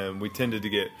space, and we tended to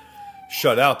get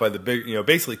shut out by the big,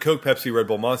 basically Coke, Pepsi, Red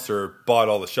Bull, Monster bought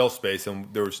all the shelf space,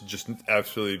 and there was just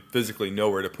absolutely physically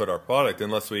nowhere to put our product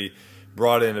unless we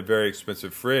brought in a very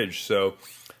expensive fridge. So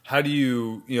how do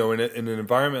you, in an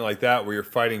environment like that where you're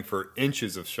fighting for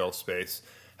inches of shelf space,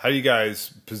 how do you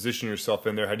guys position yourself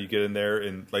in there? How do you get in there?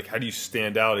 And how do you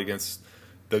stand out against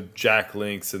the Jack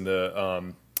Links and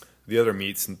the other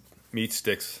meat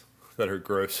sticks that are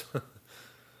gross?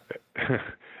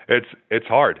 It's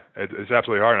hard. It's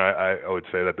absolutely hard, and I would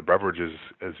say that the beverage is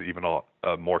even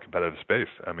a more competitive space.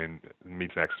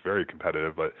 Meat snacks is very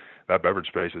competitive, but that beverage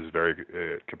space is very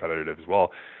competitive as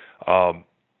well.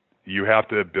 You have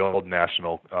to build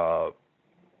national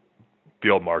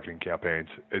field marketing campaigns.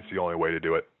 It's the only way to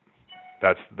do it.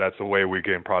 That's the way we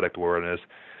gain product awareness.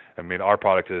 Our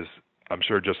product is, I'm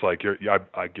sure, just like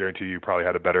I guarantee you probably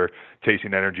had a better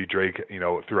tasting energy drink,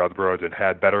 throughout the roads and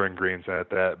had better ingredients at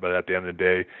that. But at the end of the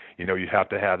day, you have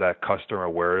to have that customer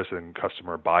awareness and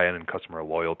customer buy-in and customer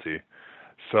loyalty.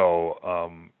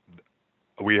 So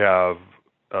we have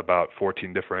about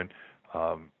 14 different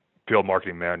field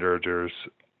marketing managers.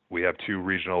 We have 2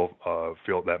 regional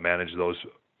field that manage those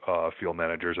field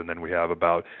managers, and then we have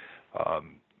about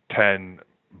 10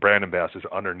 brand ambassadors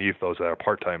underneath those that are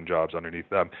part-time jobs underneath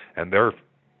them, and their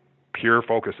pure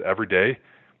focus every day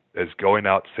is going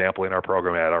out sampling our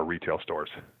program at our retail stores.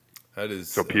 That is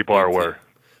so people are aware.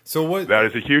 So what? That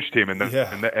is a huge team, and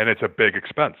it's a big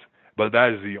expense. but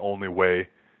that is the only way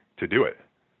to do it.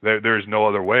 There's no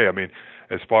other way. I mean,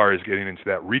 as far as getting into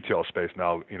that retail space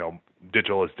now,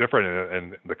 digital is different,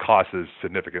 and the cost is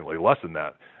significantly less than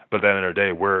that. But at the end of the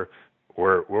day, we're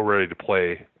ready to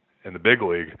play in the big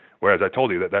league. Whereas I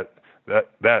told you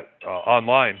that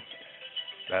online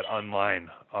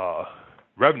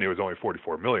revenue is only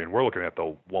 $44 million. We're looking at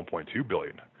the $1.2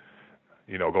 billion.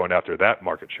 Going after that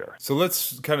market share. So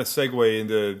let's kind of segue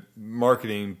into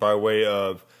marketing by way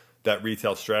of that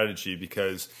retail strategy,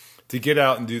 because to get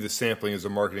out and do the sampling is a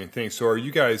marketing thing. So are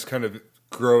you guys kind of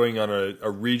growing on a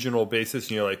regional basis,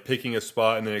 like picking a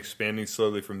spot and then expanding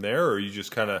slowly from there, or are you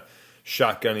just kind of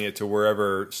shotgunning it to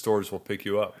wherever stores will pick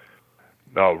you up?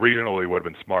 No, regionally would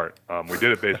have been smart. We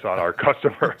did it based on our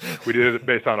customer. We did it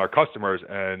based on our customers,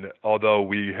 and although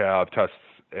we have tests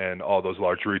in all those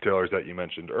large retailers that you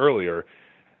mentioned earlier,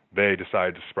 they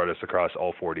decided to spread us across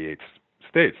all 48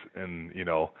 states, and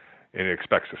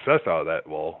expect success out of that.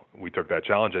 Well, we took that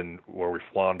challenge, and where we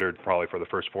floundered probably for the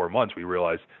first 4 months, we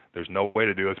realized there's no way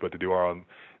to do this but to do our own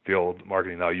field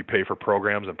marketing. Now, you pay for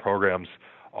programs, and programs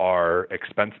are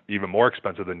even more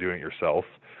expensive than doing it yourself.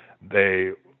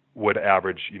 They would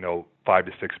average, 5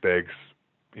 to 6 bags,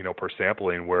 per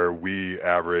sampling, where we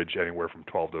average anywhere from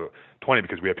 12 to 20,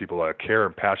 because we have people that care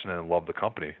and passionate and love the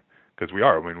company, because we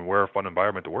are. I mean, we're a fun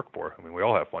environment to work for. I mean, we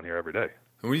all have fun here every day.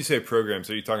 And when you say programs,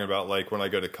 are you talking about like when I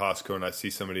go to Costco and I see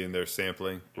somebody in there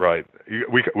sampling? Right.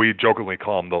 We jokingly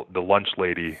call them the lunch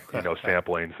lady,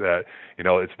 samplings. That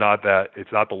it's not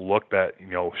the look that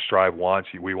Stryve wants.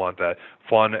 We want that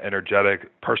fun,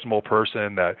 energetic, personal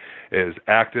person that is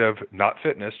active, not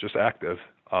fitness, just active,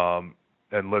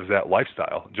 and lives that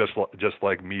lifestyle, just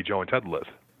like me, Joe, and Ted live.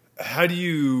 How do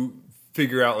you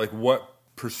figure out like what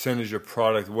percentage of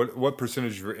product, what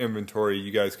percentage of your inventory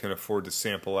you guys can afford to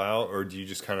sample out, or do you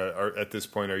just kind of, at this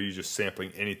point, are you just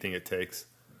sampling anything it takes?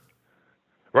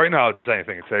 Right now, it's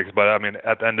anything it takes, but I mean,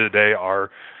 at the end of the day,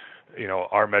 our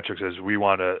metrics is we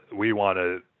want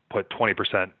to put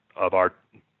 20% of our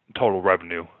total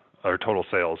revenue, our total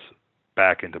sales,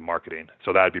 back into marketing.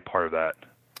 So that'd be part of that,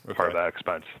 part of that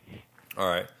expense. All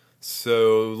right.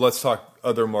 So let's talk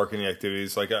other marketing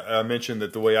activities. Like I mentioned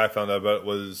that the way I found out about it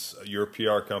was your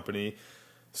PR company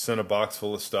sent a box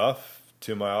full of stuff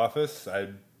to my office.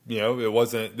 It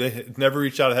wasn't, they never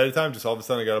reached out ahead of time. Just all of a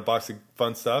sudden I got a box of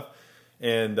fun stuff.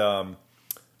 And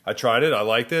I tried it. I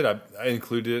liked it. I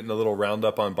included it in a little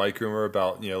roundup on Bike Rumor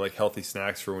about, like healthy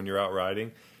snacks for when you're out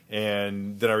riding.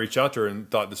 And then I reached out to her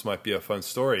and thought this might be a fun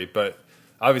story. But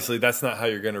obviously that's not how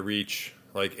you're going to reach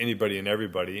like anybody and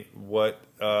everybody. What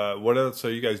else are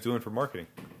you guys doing for marketing?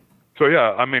 So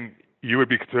yeah, I mean, you would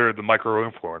be considered the micro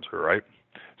influencer, right?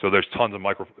 So there's tons of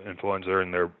micro influencer,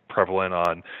 and they're prevalent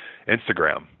on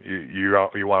Instagram.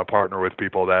 You want to partner with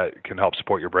people that can help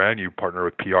support your brand. You partner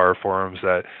with PR firms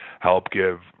that help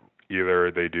give,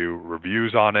 either they do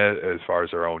reviews on it as far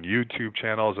as their own YouTube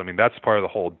channels. I mean, that's part of the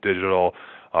whole digital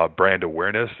brand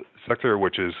awareness sector,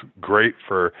 which is great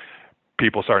for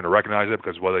people starting to recognize it,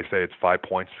 because whether they say it's 5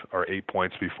 points or 8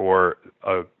 points before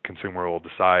a consumer will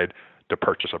decide to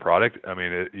purchase a product, I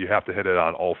mean, you have to hit it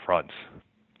on all fronts.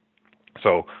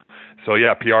 So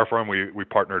yeah, PR firm, we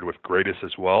partnered with Greatest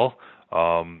as well.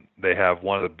 They have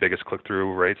one of the biggest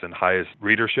click-through rates and highest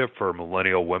readership for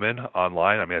millennial women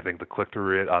online. I mean, I think the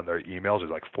click-through rate on their emails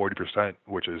is like 40%,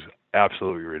 which is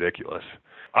absolutely ridiculous.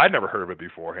 I'd never heard of it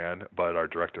beforehand, but our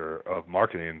director of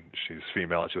marketing, she's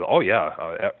female, and she's like, "Oh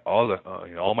yeah,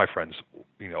 all my friends,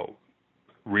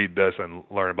 read this and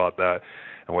learn about that."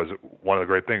 And was one of the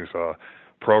great things.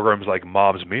 Programs like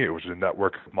Mom's Me, which is a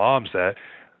network of moms that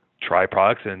try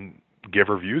products and give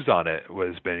reviews on it,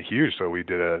 has been huge. So we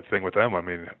did a thing with them. I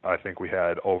mean, I think we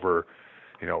had over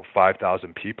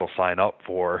 5,000 people sign up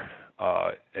for.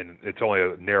 And it's only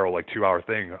a narrow 2-hour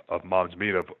thing of Mom's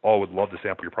Meet of, would love to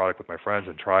sample your product with my friends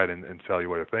and try it and tell you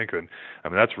what I think. And I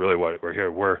mean, that's really what we're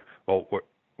here. We're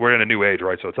in a new age,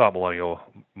 right? So it's not millennial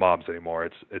moms anymore.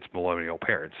 It's millennial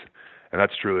parents. And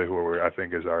that's truly who I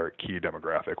think is our key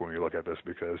demographic when we look at this,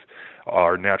 because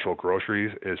our natural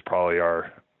groceries is probably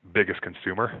our biggest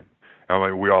consumer. I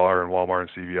mean, we all are in Walmart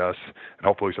and CVS and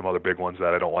hopefully some other big ones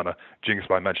that I don't want to jinx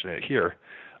by mentioning it here.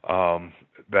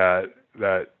 That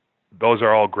those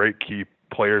are all great key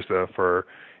players for,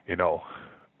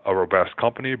 a robust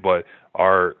company, but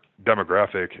our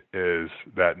demographic is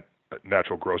that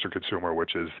natural grocer consumer,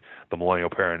 which is the millennial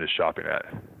parent is shopping at.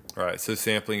 All right. So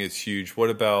sampling is huge. What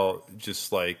about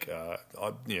just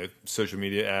social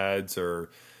media ads, or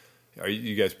are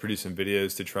you guys producing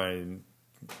videos to try and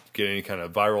get any kind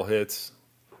of viral hits?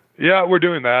 Yeah, we're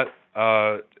doing that.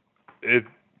 I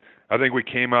think we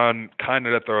came on kind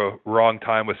of at the wrong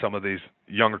time with some of these,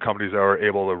 younger companies that are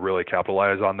able to really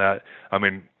capitalize on that. I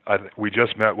mean, we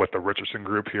just met with the Richardson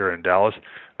Group here in Dallas.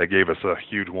 They gave us a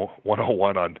huge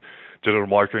 101 on digital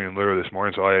marketing literally this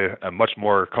morning, so I am much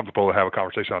more comfortable to have a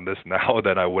conversation on this now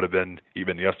than I would have been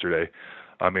even yesterday.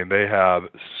 I mean, they have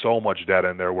so much data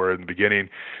in there where in the beginning,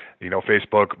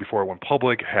 Facebook, before it went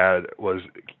public, was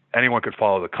anyone could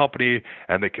follow the company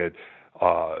and they could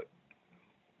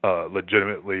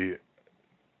legitimately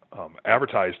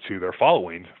advertise to their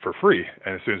following for free.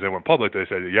 And as soon as they went public, they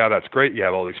said, yeah, that's great. You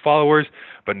have all these followers.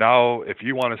 But now if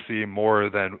you want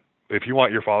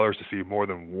your followers to see more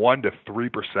than 1 to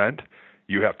 3%,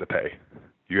 you have to pay.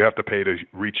 You have to pay to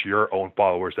reach your own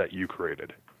followers that you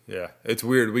created. Yeah, it's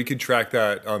weird. We could track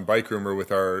that on Bike Rumor with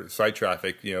our site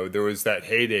traffic. There was that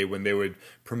heyday when they would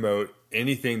promote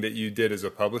anything that you did as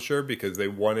a publisher because they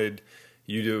wanted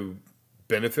you to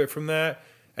benefit from that.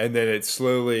 And then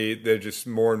they're just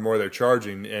more and more they're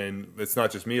charging. And it's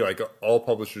not just me, like all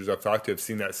publishers I've talked to have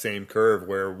seen that same curve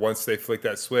where once they flick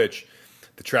that switch,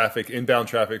 the inbound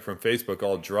traffic from Facebook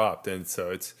all dropped. And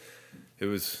so it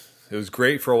was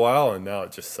great for a while and now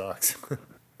it just sucks.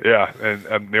 Yeah,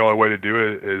 and the only way to do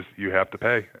it is you have to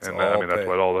pay, and that's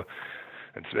what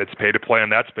it's pay to play in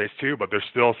that space too. But there's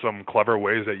still some clever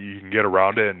ways that you can get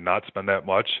around it and not spend that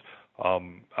much.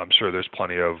 I'm sure there's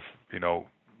plenty of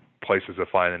places to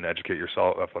find and educate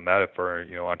yourself on that for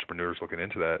entrepreneurs looking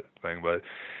into that thing. But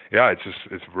yeah,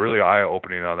 it's really eye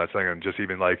opening on that thing, and just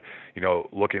even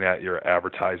looking at your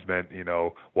advertisement,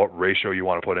 what ratio you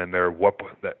want to put in there, what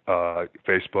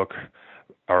Facebook.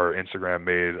 Our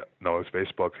Instagram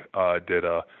Facebook did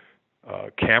a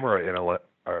camera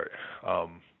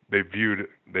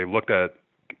they looked at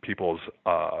people's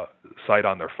site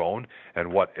on their phone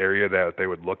and what area that they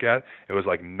would look at. It was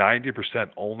like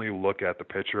 90% only look at the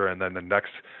picture, and then the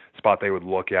next spot they would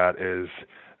look at is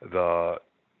the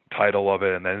title of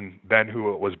it, and then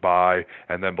who it was by,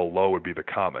 and then below would be the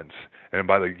comments. And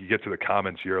you get to the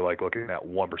comments, you're like looking at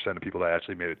 1% of people that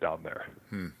actually made it down there.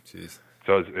 Jeez.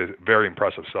 So it's very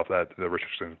impressive stuff that the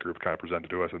Richardson Group kind of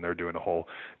presented to us, and they're doing a whole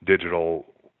digital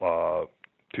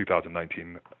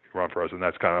 2019 run for us. And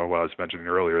that's kind of what I was mentioning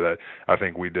earlier, that I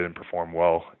think we didn't perform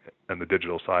well in the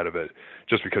digital side of it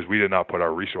just because we did not put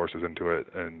our resources into it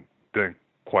and didn't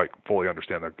quite fully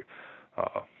understand the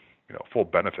full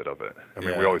benefit of it. I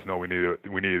mean, we always know we needed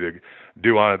to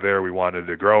do on it there. We wanted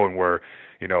to grow, and we're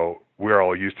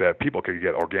all used to people could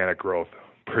get organic growth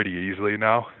pretty easily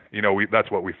now.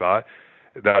 That's what we thought.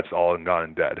 That's all gone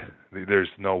and dead. There's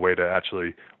no way to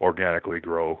actually organically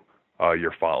grow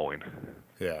your following.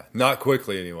 Yeah, not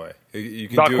quickly anyway. You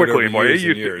can not do quickly it anymore.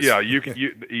 Years. You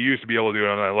used to be able to do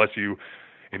it unless you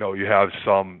have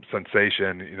some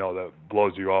sensation, that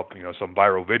blows you up, some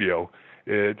viral video.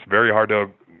 It's very hard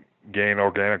to gain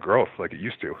organic growth like it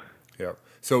used to. Yeah.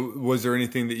 So was there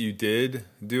anything that you did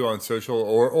do on social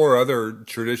or other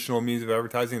traditional means of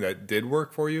advertising that did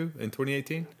work for you in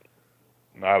 2018?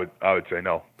 I would say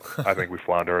no. I think we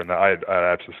flounder, and I'd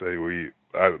have to say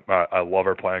I love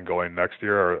our plan going next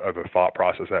year, or the thought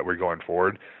process that we're going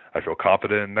forward. I feel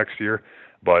confident in next year,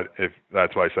 but if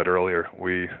that's what I said earlier,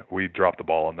 we dropped the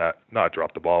ball on that. Not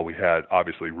dropped the ball. We had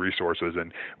obviously resources,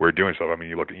 and we were doing stuff. I mean,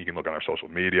 you can look on our social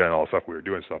media and all the stuff we were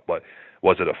doing stuff, but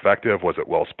was it effective? Was it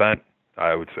well spent?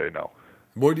 I would say no.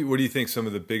 What do you think some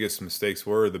of the biggest mistakes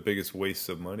were, or the biggest wastes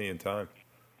of money and time?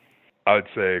 I would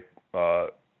say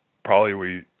probably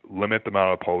we limit the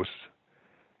amount of posts,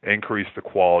 increase the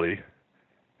quality,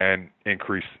 and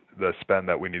increase the spend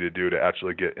that we need to do to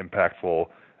actually get impactful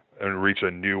and reach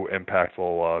a new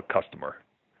impactful customer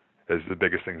is the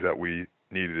biggest things that we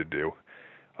needed to do.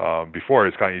 Before,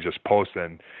 it's kind of you just post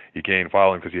and you gain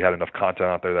following because you had enough content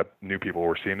out there that new people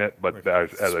were seeing it. But as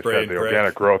I said, the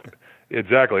organic growth,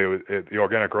 exactly, the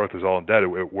organic growth is all in debt.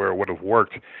 Where it would have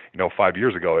worked, 5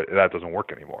 years ago, that doesn't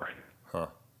work anymore. Huh.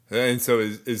 And so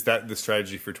is that the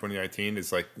strategy for 2019?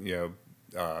 Is like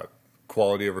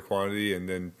quality over quantity, and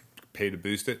then pay to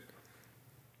boost it?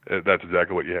 That's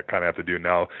exactly what you kind of have to do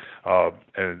now,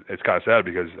 and it's kind of sad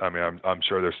because I'm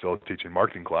sure they're still teaching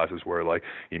marketing classes where like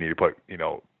you need to put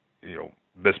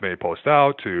this many posts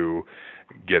out to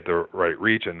get the right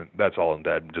reach, and that's all in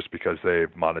dead just because they've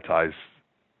monetized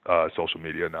social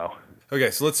media now.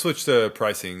 Okay, so let's switch to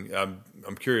pricing.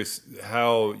 I'm curious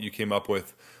how you came up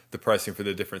with the pricing for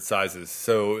the different sizes.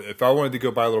 So if I wanted to go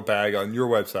buy a little bag on your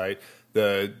website,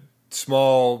 the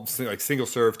small, like single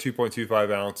serve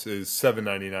 2.25 ounce is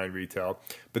 $7.99 retail,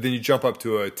 but then you jump up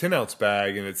to a 10 ounce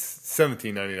bag and it's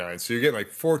 $17.99. So you're getting like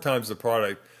 4 times the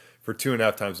product for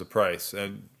 2.5 times the price.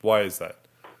 And why is that?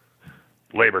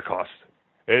 Labor cost.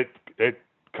 It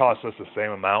costs us the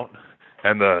same amount,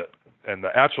 and the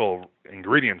actual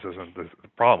ingredients isn't the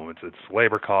problem. It's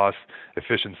labor costs,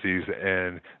 efficiencies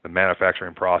in the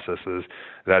manufacturing processes,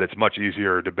 that it's much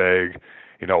easier to bag,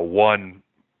 one,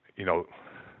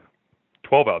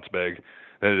 12-ounce bag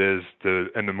than it is to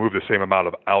move the same amount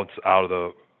of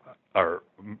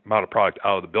amount of product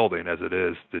out of the building as it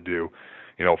is to do,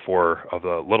 4 of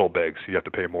the little bags. You have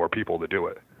to pay more people to do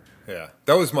it. Yeah,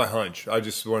 that was my hunch. I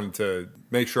just wanted to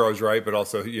make sure I was right, but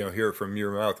also, hear it from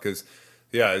your mouth because,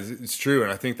 yeah, it's true.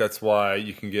 And I think that's why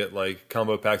you can get like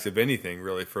combo packs of anything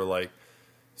really for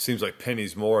seems like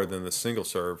pennies more than the single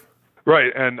serve.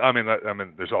 Right, and I mean,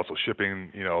 there's also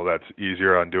shipping. That's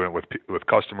easier on doing it with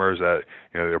customers that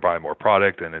they're buying more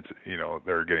product and it's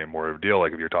they're getting more of a deal.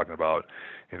 Like if you're talking about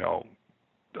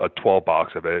a 12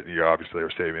 box of it, you obviously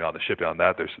are saving on the shipping on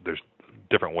that. There's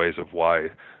different ways of why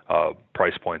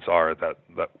price points are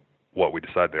that what we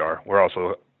decide they are. We're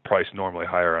also priced normally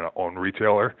higher on our own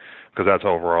retailer because that's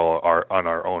overall on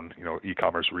our own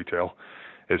e-commerce retail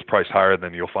is priced higher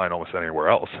than you'll find almost anywhere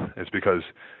else. It's because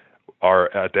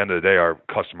at the end of the day, our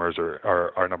customers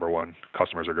our number one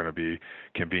customers are going to be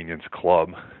convenience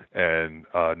club and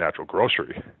natural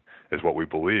grocery is what we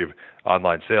believe.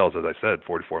 Online sales, as I said,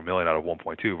 44 million out of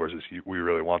 1.2 versus we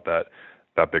really want that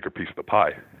bigger piece of the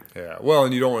pie. Yeah, well,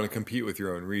 and you don't want to compete with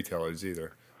your own retailers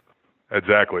either.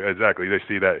 Exactly. They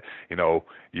see that,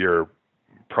 you're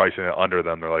pricing it under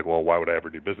them. They're like, well, why would I ever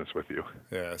do business with you?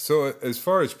 Yeah. So as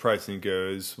far as pricing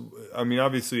goes, I mean,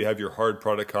 obviously you have your hard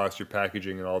product costs, your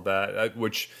packaging and all that,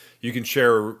 which you can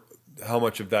share how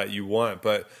much of that you want.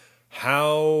 But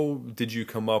how did you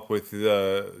come up with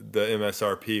the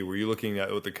MSRP? Were you looking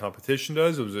at what the competition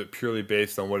does, or was it purely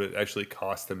based on what it actually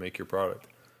costs to make your product?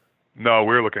 No,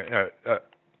 we're looking at a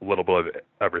little bit of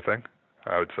everything,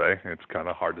 I would say. It's kind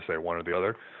of hard to say one or the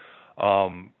other.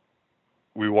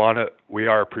 We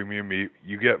are a premium meat.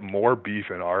 You get more beef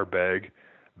in our bag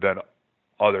than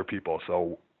other people.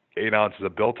 So 8 ounces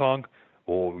of biltong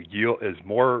is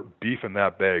more beef in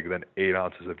that bag than 8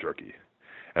 ounces of jerky.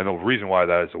 And the reason why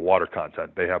that is the water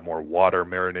content. They have more water,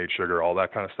 marinade, sugar, all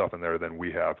that kind of stuff in there than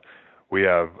we have. We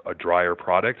have a drier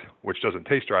product, which doesn't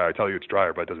taste dry. I tell you it's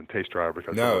drier, but it doesn't taste drier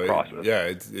because of the process.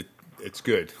 It's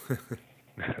good.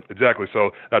 Exactly.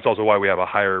 So that's also why we have a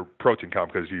higher protein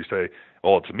count, because you say,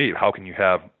 well, it's meat. How can you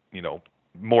have,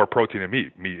 more protein in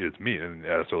meat? Meat is meat, and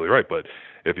that's totally right. But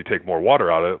if you take more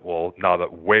water out of it, well, now the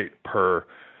weight per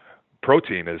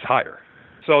protein is higher.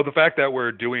 So the fact that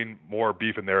we're doing more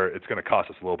beef in there, it's going to cost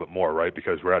us a little bit more, right?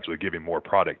 Because we're actually giving more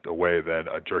product away than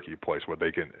a jerky place where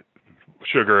they can,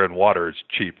 sugar and water is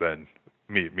cheap than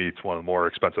meat. Meat's one of the more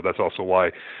expensive. That's also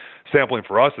why sampling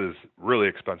for us is really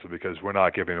expensive, because we're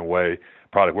not giving away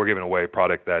product. We're giving away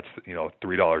product that's,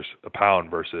 $3 a pound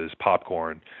versus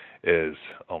popcorn is,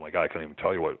 oh my God, I can't even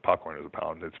tell you what popcorn is a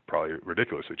pound. It's probably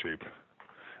ridiculously cheap.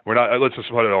 We're not, let's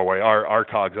just put it our way. Our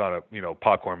COGS on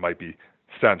popcorn might be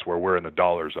cents, where we're in the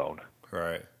dollar zone.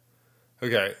 Right.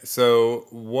 Okay. So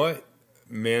what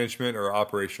management or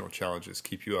operational challenges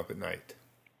keep you up at night?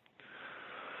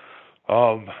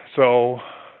 So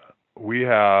we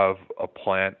have a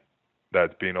plant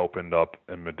that's being opened up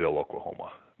in Medill,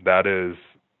 Oklahoma. That is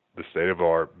the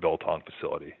state-of-the-art biltong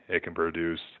facility. It can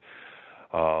produce,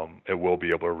 it will be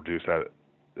able to produce at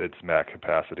its max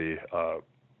capacity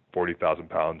 40,000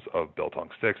 pounds of biltong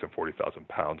sticks and 40,000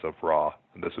 pounds of raw,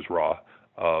 and this is raw,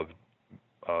 of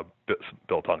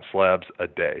biltong slabs a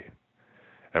day.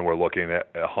 And we're looking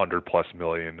at 100+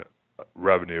 million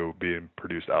revenue being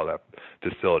produced out of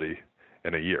that facility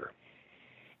in a year.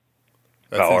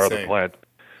 That's now, our insane. other plant,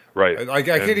 right? I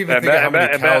can't even think of how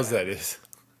many cows that is.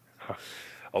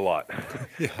 A lot.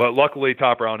 Yeah. But luckily,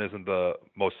 top round isn't the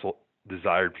most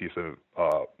desired piece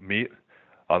of meat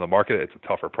on the market. It's a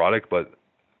tougher product, but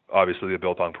obviously the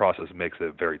biltong process makes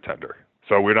it very tender.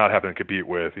 So we're not having to compete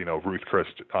with, Ruth Chris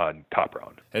on top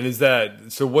round. And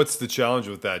so what's the challenge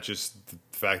with that? Just the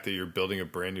fact that you're building a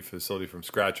brand new facility from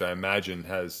scratch, I imagine,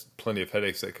 has plenty of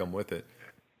headaches that come with it.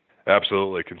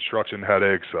 Absolutely. Construction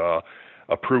headaches,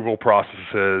 approval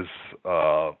processes,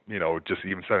 just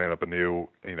even setting up a new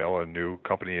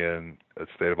company in the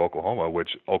state of Oklahoma,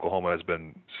 which Oklahoma has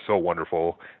been so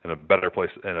wonderful and a better place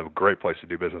and a great place to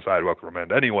do business. I'd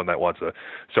recommend anyone that wants to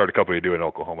start a company to do in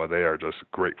Oklahoma. They are just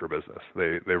great for business.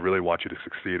 They really want you to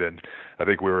succeed. And I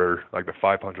think we were like the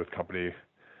 500th company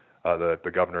that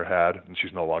the governor had, and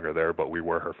she's no longer there, but we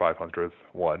were her 500th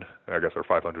one. I guess our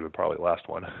 500th is probably last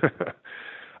one.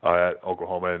 At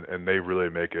Oklahoma, and they really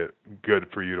make it good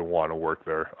for you to want to work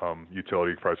there.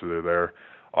 Utility prices are there.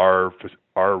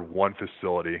 Our one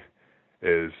facility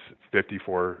is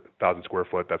 54,000 square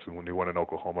foot. That's the new one in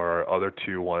Oklahoma. Our other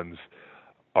two ones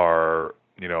are,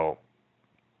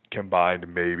 combined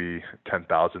maybe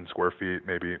 10,000 square feet,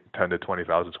 maybe 10 to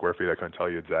 20,000 square feet. I couldn't tell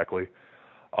you exactly.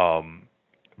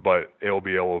 But it will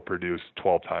be able to produce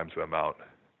 12 times the amount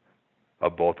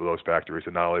of both of those factories.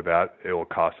 And not only that, it will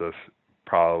cost us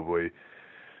probably,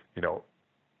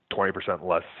 20%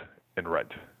 less in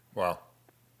rent. Wow.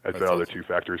 As the other two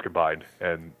factories combined,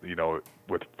 and,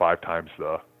 with 5 times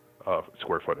the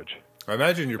square footage. I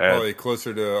imagine you're probably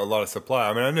closer to a lot of supply.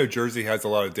 I mean, I know Jersey has a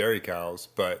lot of dairy cows,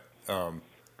 but it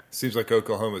seems like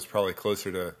Oklahoma is probably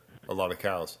closer to a lot of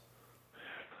cows.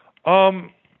 JBS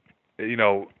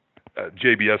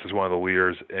is one of the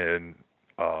leaders in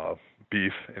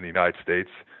beef in the United States,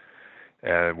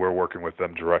 and we're working with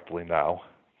them directly now.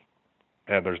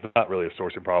 And there's not really a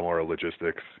sourcing problem or a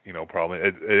logistics, problem.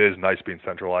 It is nice being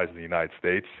centralized in the United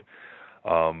States,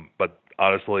 but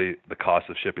honestly, the cost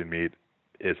of shipping meat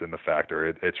isn't the factor.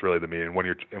 It's really the meat. And when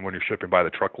you're shipping by the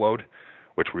truckload,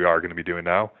 which we are going to be doing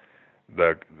now,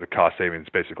 the cost savings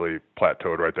basically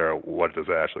plateaued right there. What does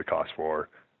it actually cost for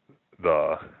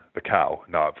the cow,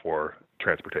 not for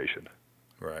transportation?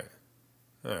 Right.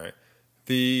 All right.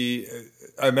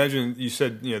 I imagine you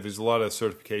said there's a lot of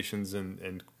certifications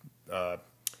and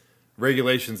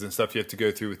regulations and stuff you have to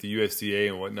go through with the USDA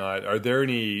and whatnot. Are there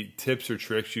any tips or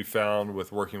tricks you found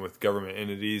with working with government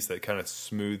entities that kind of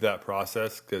smooth that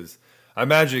process? Because I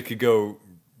imagine it could go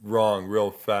wrong real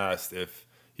fast if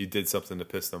you did something to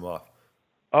piss them off.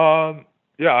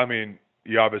 Yeah, I mean,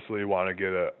 you obviously want to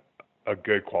get a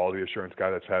good quality assurance guy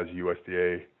that has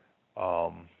USDA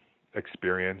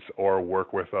experience, or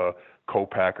work with a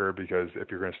co-packer, because if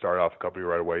you're going to start off a company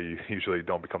right away, you usually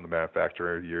don't become the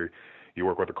manufacturer. You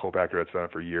work with a co-packer that's done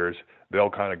it for years. They'll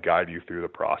kind of guide you through the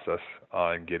process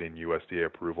in getting USDA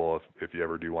approval if you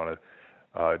ever do want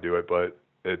to do it. But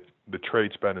the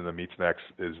trade spend in the meat snacks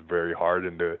is very hard,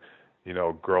 and to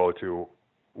grow to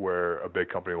where a big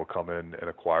company will come in and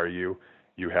acquire you,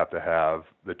 you have to have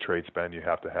the trade spend, you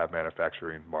have to have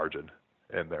manufacturing margin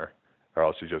in there, or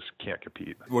else you just can't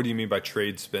compete. What do you mean by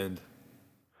trade spend?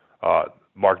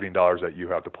 Marketing dollars that you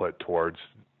have to put towards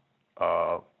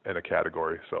in a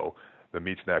category. So the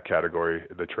meat snack category,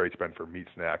 the trade spend for meat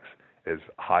snacks is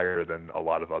higher than a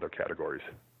lot of other categories.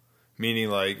 Meaning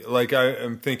like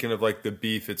I'm thinking of like the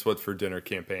beef, it's what for dinner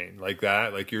campaign, like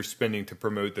that? Like you're spending to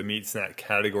promote the meat snack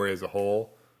category as a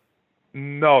whole?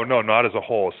 No, not as a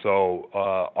whole. So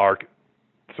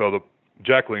the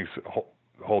Jack Links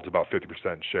holds about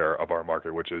 50% share of our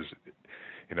market, which is,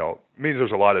 means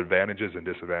there's a lot of advantages and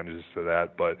disadvantages to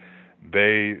that. But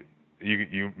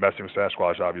you messing with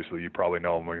Sasquatch, obviously, you probably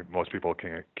know. Most people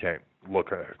can't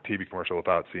look at a TV commercial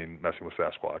without seeing messing with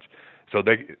Sasquatch. So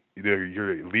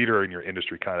your leader in your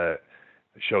industry kind of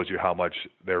shows you how much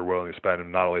they're willing to spend,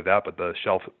 and not only that, but the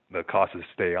cost to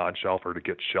stay on shelf or to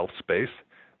get shelf space.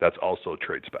 That's also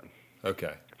trade spend.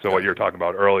 Okay. So what you were talking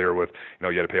about earlier with, you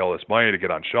had to pay all this money to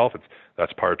get on shelf,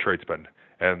 that's part of trade spend.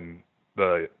 And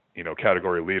the,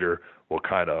 category leader will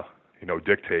kind of,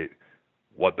 dictate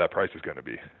what that price is going to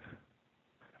be.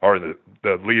 Or the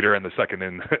leader and the second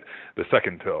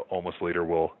to almost leader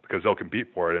will, because they'll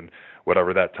compete for it, and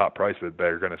whatever that top price that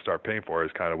they're going to start paying for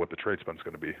is kind of what the trade spend is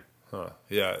going to be. Huh.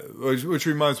 Yeah. Which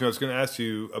reminds me, I was going to ask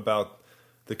you about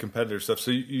the competitor stuff. So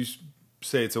you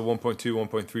say it's a $1.2,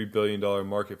 $1.3 billion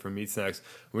market for meat snacks.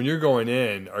 When you're going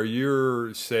in, are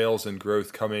your sales and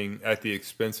growth coming at the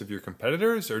expense of your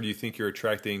competitors, or do you think you're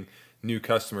attracting new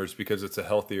customers because it's a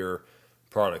healthier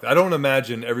product? I don't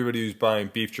imagine everybody who's buying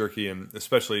beef jerky, and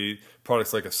especially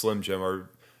products like a Slim Jim,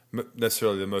 are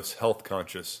necessarily the most health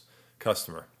conscious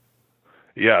customer.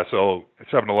 Yeah, so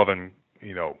 7-Eleven,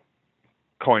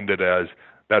 coined it as,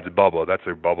 that's Bubba. That's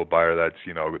a Bubba buyer. That's,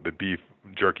 the beef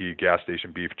jerky, gas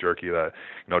station beef jerky that,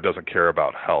 doesn't care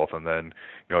about health. And then,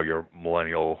 your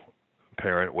millennial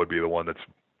parent would be the one that's,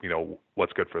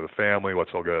 what's good for the family,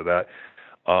 what's so good at that.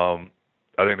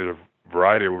 I think there's a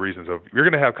variety of reasons of, you're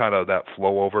going to have kind of that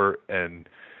flow over and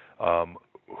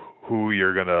who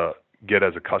you're going to get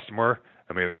as a customer.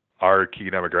 I mean, our key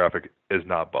demographic is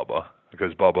not Bubba,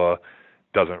 because Bubba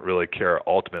doesn't really care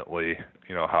ultimately,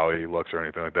 how he looks or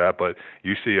anything like that. But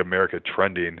you see America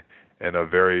trending in a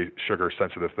very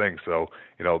sugar-sensitive thing. So,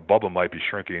 Bubba might be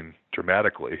shrinking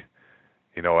dramatically,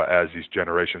 as these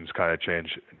generations kind of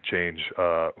change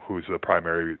who's the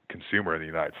primary consumer in the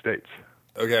United States.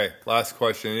 Okay, last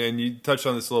question. And you touched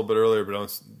on this a little bit earlier,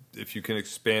 but if you can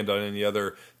expand on any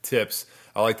other tips,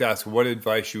 I'd like to ask what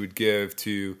advice you would give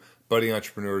to budding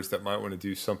entrepreneurs that might want to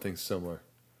do something similar.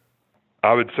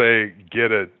 I would say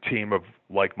get a team of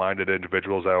like-minded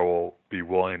individuals that will be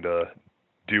willing to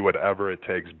do whatever it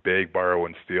takes, beg, borrow,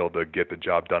 and steal to get the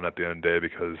job done at the end of the day,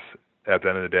 because at the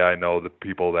end of the day, I know the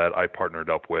people that I partnered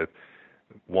up with,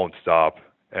 won't stop,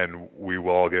 and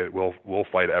we'll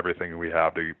fight everything we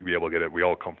have to be able to get it. We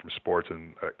all come from sports,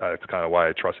 and it's kind of why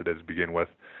I trusted it to begin with.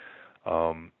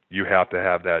 You have to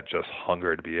have that just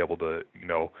hunger to be able to,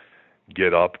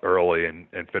 get up early and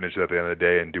finish it at the end of the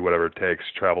day and do whatever it takes,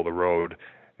 travel the road,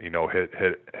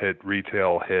 hit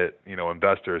retail, hit,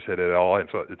 investors, hit it all. And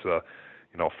so it's a,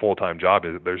 full-time job.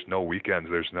 There's no weekends.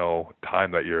 There's no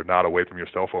time that you're not away from your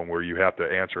cell phone where you have to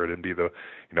answer it and be the,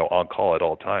 on call at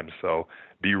all times. So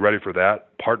be ready for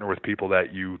that. Partner with people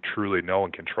that you truly know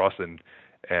and can trust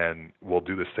and will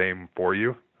do the same for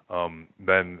you.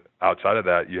 Then outside of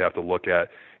that, you have to look at,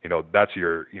 that's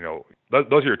your,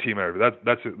 those are your team members.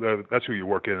 That's who you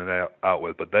work in and out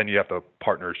with. But then you have to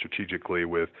partner strategically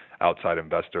with outside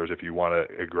investors if you want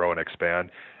to grow and expand.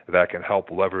 That can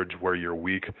help leverage where you're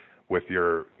weak with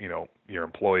your, your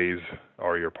employees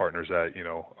or your partners that,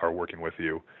 are working with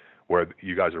you. Where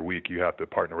you guys are weak, you have to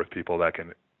partner with people that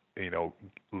can,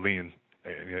 lean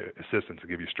assistance to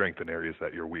give you strength in areas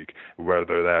that you're weak.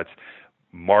 Whether that's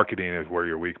marketing is where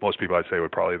you're weak. Most people I'd say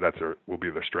will be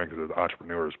their strength as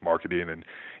entrepreneurs, marketing and,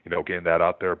 getting that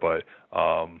out there. But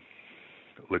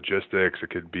logistics, it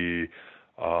could be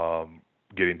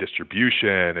getting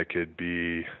distribution, it could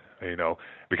be,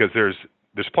 because there's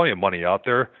plenty of money out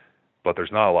there, but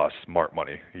there's not a lot of smart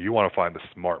money. You want to find the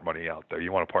smart money out there.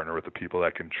 You want to partner with the people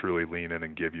that can truly lean in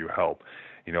and give you help.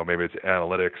 Maybe it's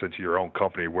analytics into your own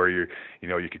company where you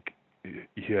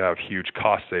have huge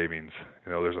cost savings.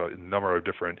 There's a number of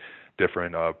different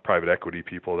private equity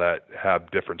people that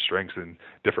have different strengths and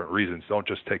different reasons. Don't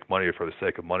just take money for the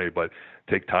sake of money, but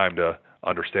take time to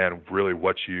understand really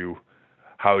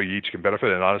how you each can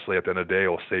benefit. And honestly, at the end of the day, it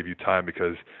will save you time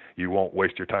because you won't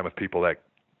waste your time with people that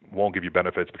won't give you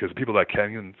benefits, because the people that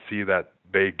can see that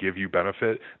they give you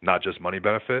benefit, not just money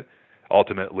benefit,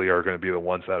 ultimately are going to be the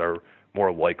ones that are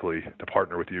more likely to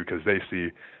partner with you because they see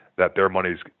that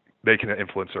they can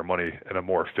influence their money in a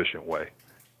more efficient way.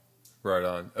 Right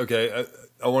on. Okay,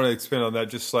 I want to expand on that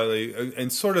just slightly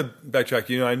and sort of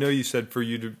backtrack. I know you said for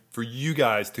you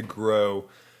guys to grow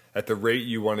at the rate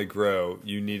you want to grow,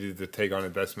 you needed to take on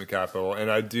investment capital,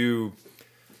 and I do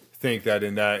think that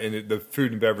in the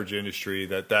food and beverage industry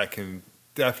that can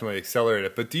definitely accelerate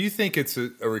it. But do you think it's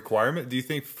a requirement? Do you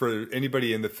think for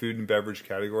anybody in the food and beverage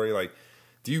category,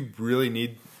 do you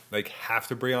really have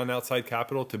to bring on outside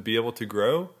capital to be able to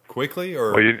grow quickly?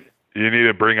 Or well, you need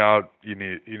to bring on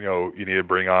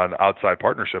outside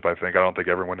partnership. I don't think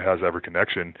everyone has every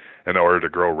connection in order to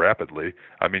grow rapidly.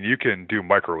 I mean, you can do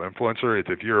micro influencer.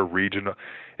 If you're a region,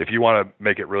 if you want to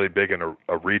make it really big in a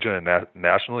region and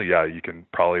nationally, yeah, you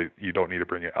don't need to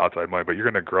bring in outside money, but you're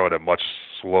going to grow at a much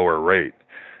slower rate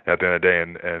at the end of the day.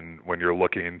 And when you're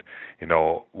looking,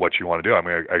 what you want to do, I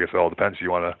mean, I guess it all depends. You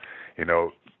want to,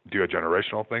 do a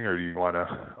generational thing, or do you want to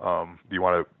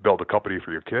build a company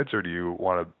for your kids, or do you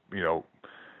want to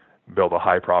build a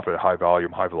high profit, high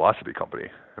volume, high velocity company?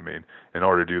 I mean, in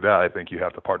order to do that, I think you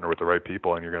have to partner with the right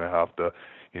people, and you're going to have to,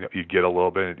 you get a little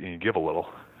bit and you give a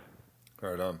little.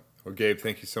 Right on. Well, Gabe,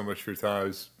 thank you so much for your time. It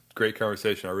was a great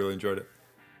conversation. I really enjoyed it.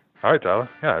 All right, Tyler.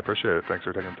 Yeah, I appreciate it. Thanks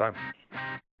for taking the time.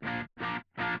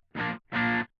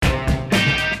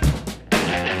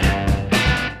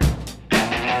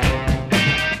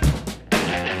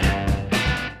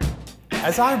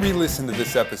 As I re-listened to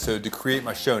this episode to create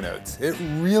my show notes, it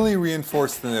really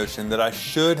reinforced the notion that I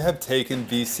should have taken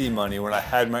VC money when I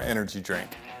had my energy drink.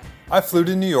 I flew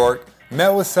to New York, met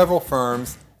with several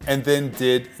firms, and then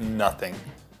did nothing.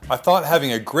 I thought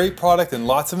having a great product and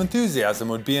lots of enthusiasm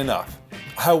would be enough.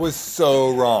 I was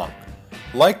so wrong.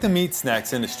 Like the meat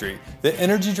snacks industry, the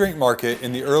energy drink market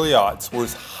in the early aughts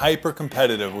was hyper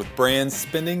competitive with brands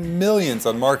spending millions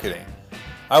on marketing.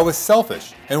 I was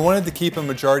selfish and wanted to keep a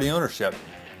majority ownership,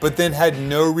 but then had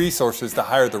no resources to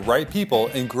hire the right people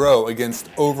and grow against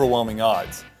overwhelming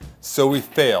odds. So we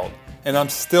failed, and I'm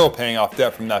still paying off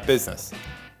debt from that business.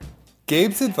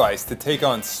 Gabe's advice to take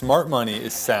on smart money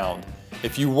is sound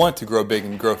if you want to grow big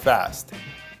and grow fast.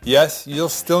 Yes, you'll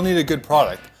still need a good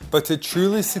product, but to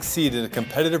truly succeed in a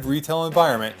competitive retail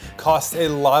environment costs a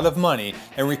lot of money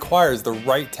and requires the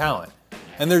right talent.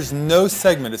 And there's no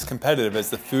segment as competitive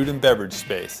as the food and beverage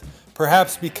space,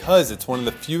 perhaps because it's one of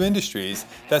the few industries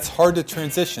that's hard to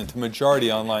transition to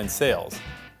majority online sales.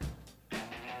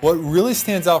 What really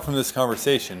stands out from this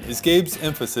conversation is Gabe's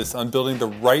emphasis on building the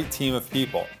right team of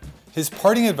people. His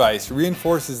parting advice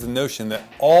reinforces the notion that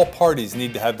all parties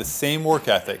need to have the same work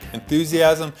ethic,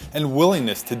 enthusiasm, and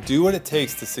willingness to do what it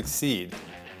takes to succeed.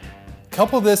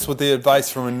 Couple this with the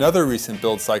advice from another recent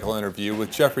Build Cycle interview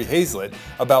with Jeffrey Hazlett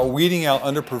about weeding out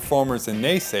underperformers and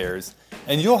naysayers,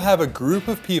 and you'll have a group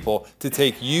of people to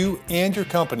take you and your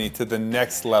company to the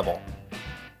next level.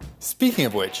 Speaking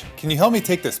of which, can you help me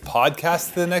take this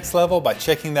podcast to the next level by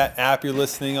checking that app you're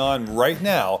listening on right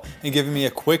now and giving me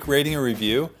a quick rating and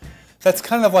review? That's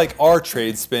kind of like our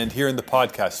trade spend here in the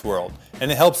podcast world,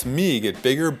 and it helps me get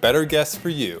bigger, better guests for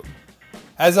you.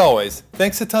 As always,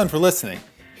 thanks a ton for listening.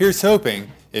 Here's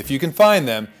hoping, if you can find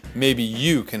them, maybe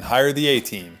you can hire the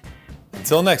A-team.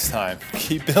 Until next time,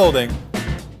 keep building.